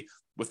property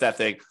with that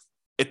thing.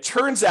 It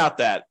turns out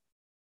that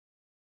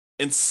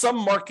in some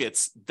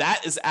markets,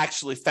 that is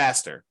actually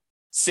faster,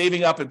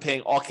 saving up and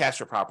paying all cash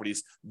for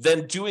properties,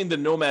 than doing the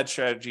nomad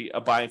strategy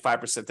of buying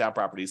 5% down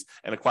properties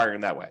and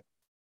acquiring that way.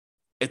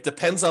 It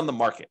depends on the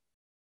market.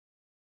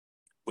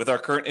 With our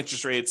current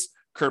interest rates,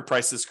 current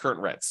prices,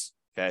 current rents.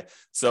 Okay,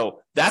 so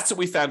that's what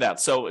we found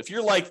out. So if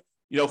you're like,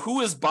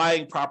 who is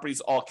buying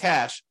properties all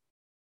cash?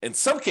 In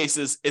some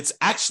cases, it's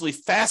actually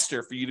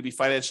faster for you to be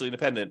financially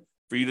independent,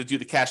 for you to do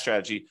the cash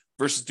strategy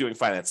versus doing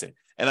financing.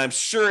 And I'm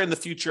sure in the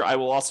future, I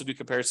will also do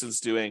comparisons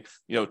doing,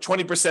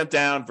 20%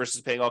 down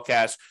versus paying all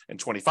cash, and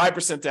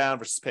 25% down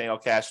versus paying all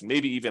cash, and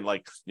maybe even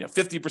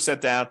 50%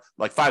 down,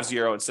 like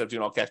 5-0 instead of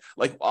doing all cash.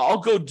 Like, I'll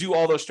go do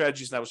all those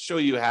strategies and I will show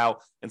you how,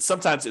 and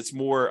sometimes it's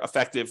more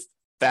effective,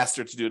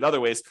 faster to do it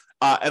other ways.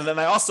 And then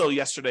I also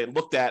yesterday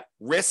looked at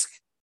risk,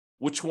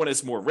 which one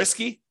is more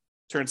risky.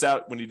 Turns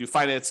out when you do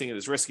financing, it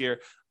is riskier.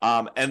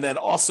 And then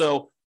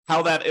also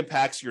how that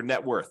impacts your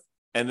net worth.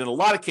 And in a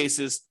lot of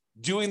cases,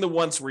 doing the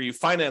ones where you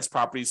finance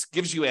properties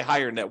gives you a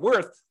higher net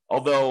worth,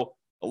 although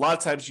a lot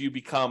of times you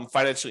become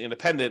financially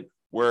independent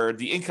where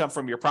the income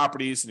from your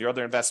properties and your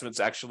other investments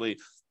actually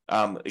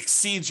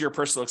exceeds your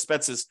personal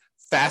expenses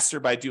faster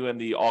by doing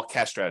the all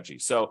cash strategy.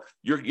 So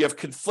you have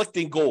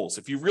conflicting goals.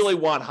 If you really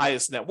want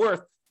highest net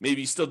worth,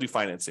 maybe you still do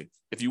financing.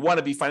 If you want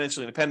to be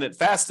financially independent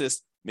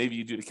fastest, maybe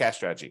you do the cash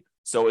strategy.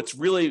 So it's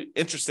really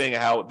interesting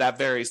how that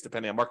varies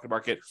depending on market to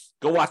market.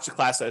 Go watch the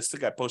class. I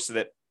think I posted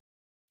it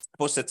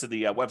to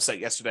the website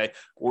yesterday,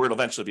 or it'll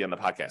eventually be on the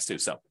podcast too.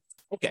 So,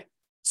 okay.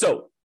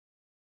 So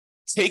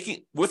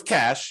taking with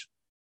cash,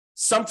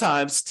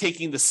 sometimes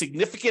taking the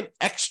significant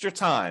extra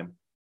time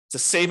to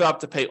save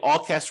up to pay all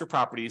cash for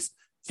properties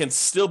can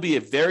still be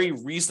a very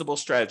reasonable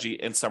strategy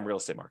in some real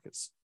estate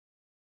markets.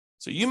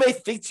 So you may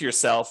think to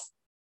yourself,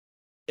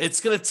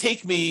 it's going to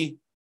take me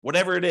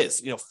whatever it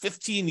is,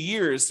 15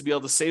 years to be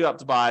able to save up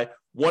to buy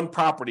one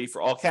property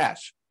for all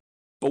cash.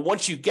 But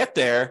once you get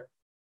there,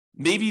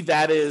 maybe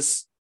that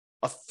is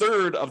a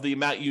third of the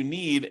amount you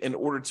need in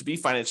order to be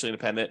financially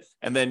independent.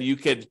 And then you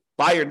could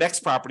buy your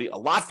next property a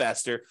lot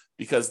faster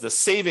because the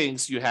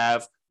savings you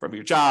have from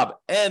your job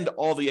and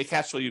all the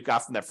cash flow you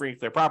got from that free and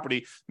clear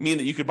property mean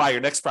that you could buy your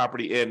next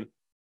property in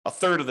a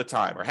third of the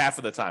time or half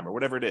of the time or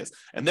whatever it is.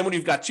 And then when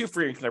you've got two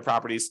free and clear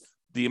properties,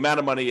 the amount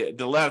of money,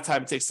 the amount of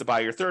time it takes to buy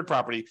your third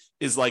property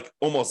is like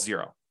almost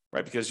zero,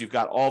 right? Because you've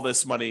got all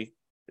this money,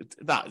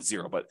 not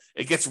zero, but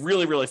it gets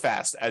really, really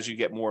fast as you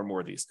get more and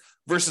more of these.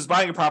 Versus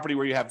buying a property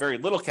where you have very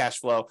little cash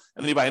flow,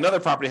 and then you buy another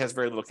property that has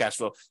very little cash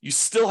flow. You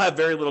still have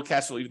very little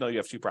cash flow, even though you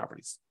have two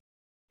properties.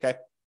 Okay.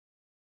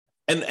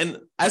 And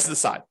as an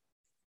aside,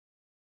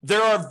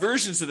 there are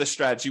versions of this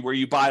strategy where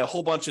you buy a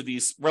whole bunch of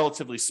these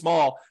relatively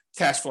small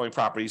cash flowing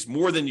properties,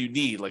 more than you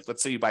need. Like,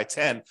 let's say you buy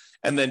 10,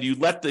 and then you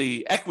let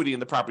the equity in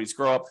the properties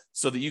grow up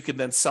so that you can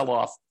then sell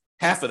off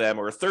half of them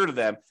or a third of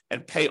them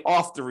and pay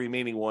off the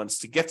remaining ones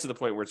to get to the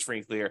point where it's free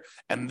and clear.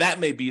 And that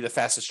may be the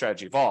fastest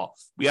strategy of all.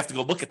 We have to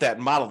go look at that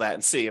and model that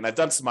and see. And I've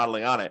done some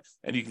modeling on it,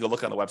 and you can go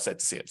look on the website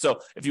to see it.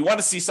 So if you want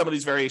to see some of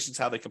these variations,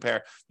 how they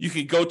compare, you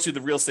can go to the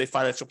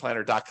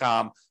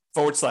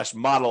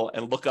realestatefinancialplanner.com/model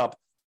and look up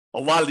a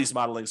lot of these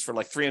modelings for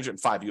like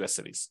 305 US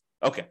cities.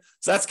 Okay,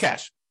 so that's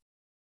cash.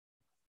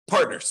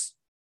 Partners.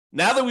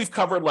 Now that we've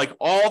covered like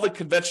all the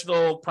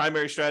conventional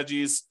primary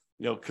strategies,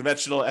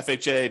 conventional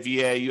FHA,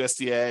 VA,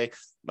 USDA,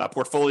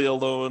 portfolio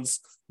loans,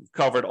 we've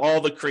covered all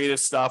the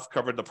creative stuff,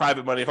 covered the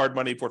private money, hard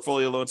money,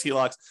 portfolio loans,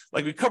 HELOCs,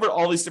 like we covered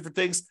all these different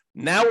things.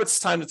 Now it's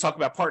time to talk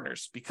about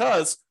partners,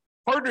 because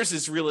partners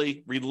is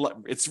really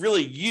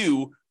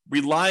you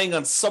relying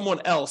on someone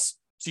else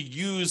to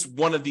use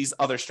one of these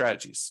other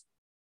strategies.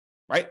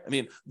 Right? I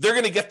mean, they're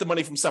going to get the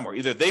money from somewhere.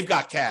 Either they've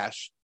got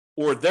cash,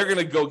 or they're going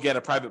to go get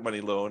a private money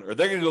loan, or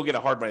they're going to go get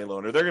a hard money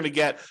loan, or they're going to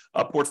get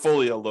a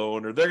portfolio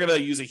loan, or they're going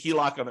to use a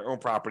HELOC on their own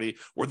property,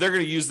 or they're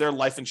going to use their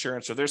life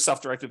insurance or their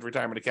self-directed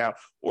retirement account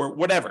or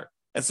whatever.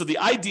 And so the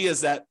idea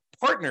is that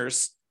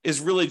partners is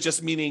really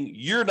just meaning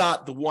you're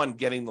not the one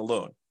getting the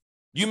loan.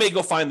 You may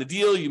go find the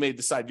deal. You may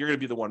decide you're going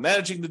to be the one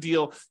managing the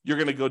deal. You're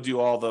going to go do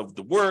all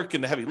the work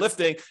and the heavy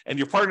lifting, and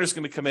your partner is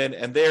going to come in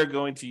and they're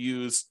going to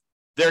use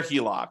their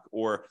HELOC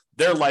or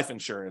their life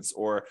insurance,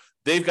 or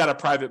they've got a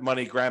private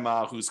money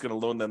grandma who's going to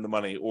loan them the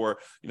money, or,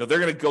 they're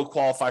going to go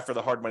qualify for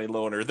the hard money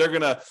loan, or they're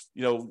going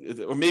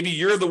to, or maybe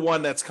you're the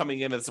one that's coming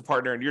in as a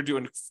partner and you're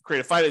doing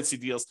creative financing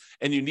deals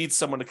and you need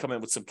someone to come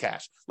in with some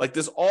cash. Like,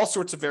 there's all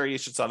sorts of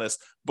variations on this,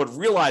 but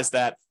realize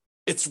that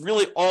it's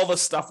really all the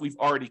stuff we've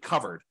already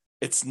covered.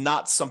 It's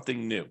not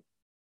something new.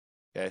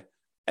 Okay.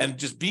 And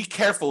just be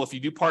careful if you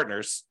do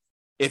partners.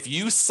 If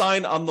you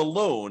sign on the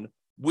loan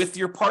with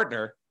your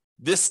partner,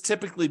 this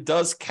typically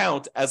does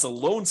count as a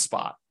loan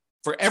spot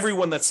for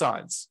everyone that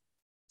signs.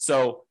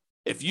 So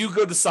if you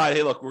go decide,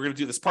 hey, look, we're going to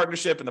do this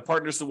partnership, and the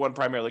partner's the one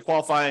primarily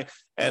qualifying,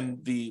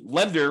 and the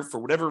lender, for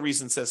whatever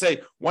reason, says,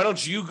 hey, why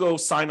don't you go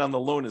sign on the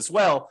loan as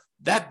well?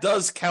 That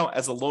does count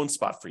as a loan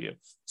spot for you.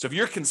 So if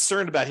you're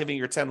concerned about hitting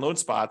your 10 loan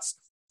spots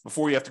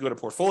before you have to go to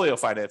portfolio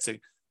financing,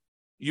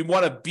 you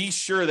want to be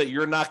sure that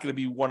you're not going to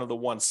be one of the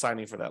ones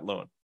signing for that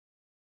loan.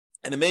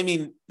 And it may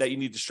mean that you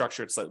need to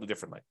structure it slightly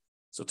differently.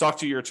 So talk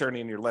to your attorney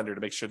and your lender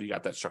to make sure that you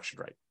got that structured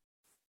right.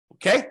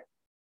 Okay?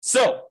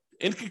 So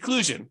in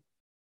conclusion,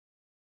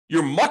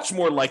 you're much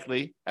more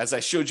likely, as I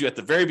showed you at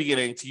the very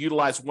beginning, to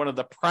utilize one of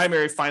the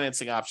primary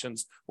financing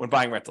options when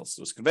buying rentals.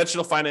 It was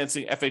conventional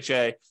financing,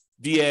 FHA,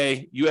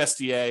 VA,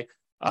 USDA,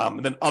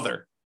 and then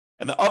other.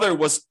 And the other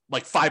was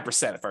like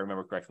 5%, if I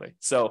remember correctly.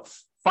 So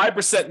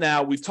 5%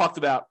 now, we've talked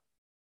about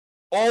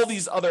all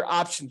these other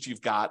options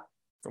you've got,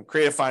 from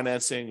creative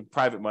financing,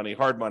 private money,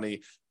 hard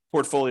money,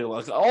 portfolio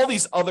loans, all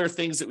these other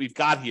things that we've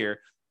got here,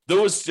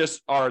 those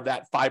just are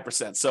that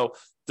 5%. So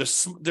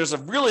there's a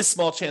really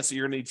small chance that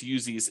you're going to need to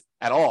use these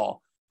at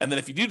all. And then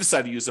if you do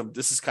decide to use them,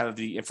 this is kind of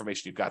the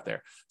information you've got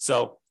there.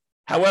 So,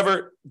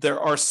 however, there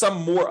are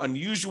some more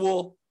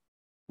unusual,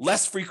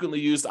 less frequently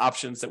used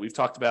options that we've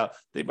talked about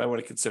that you might want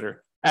to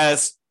consider,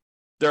 as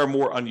there are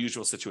more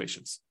unusual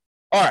situations.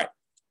 All right,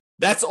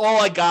 that's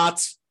all I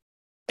got.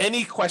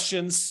 Any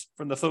questions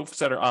from the folks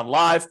that are on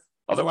live?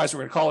 Otherwise, we're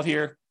going to call it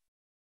here.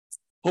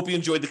 Hope you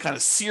enjoyed the kind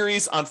of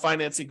series on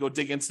financing. Go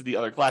dig into the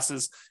other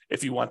classes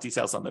if you want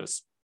details on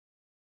those.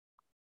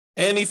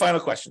 Any final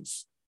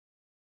questions?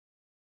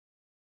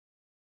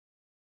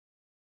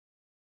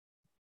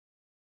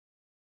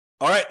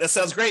 All right, that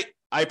sounds great.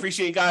 I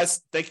appreciate you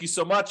guys. Thank you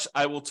so much.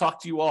 I will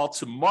talk to you all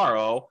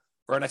tomorrow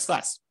for our next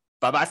class.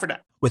 Bye-bye for now.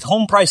 With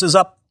home prices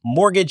up,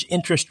 mortgage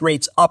interest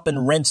rates up,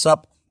 and rents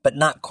up, but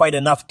not quite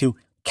enough to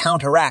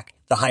counteract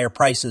the higher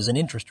prices and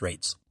interest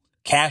rates,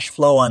 cash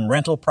flow on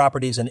rental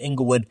properties in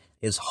Inglewood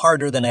is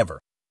harder than ever.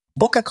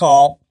 Book a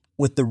call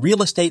with the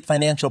Real Estate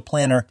Financial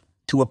Planner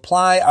to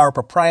apply our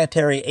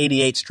proprietary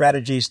 88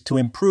 strategies to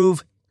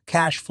improve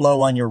cash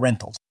flow on your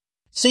rentals.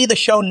 See the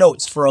show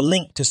notes for a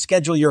link to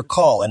schedule your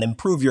call and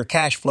improve your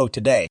cash flow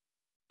today.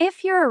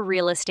 If you're a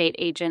real estate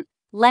agent,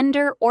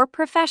 lender, or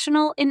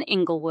professional in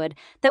Inglewood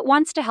that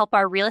wants to help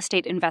our real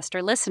estate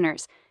investor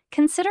listeners,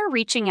 consider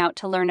reaching out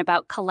to learn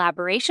about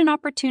collaboration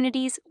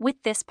opportunities with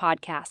this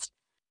podcast.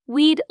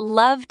 We'd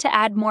love to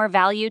add more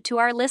value to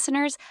our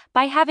listeners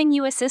by having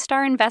you assist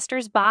our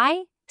investors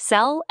buy,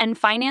 sell, and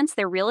finance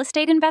their real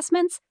estate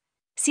investments.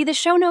 See the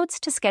show notes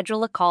to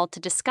schedule a call to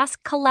discuss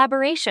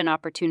collaboration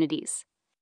opportunities.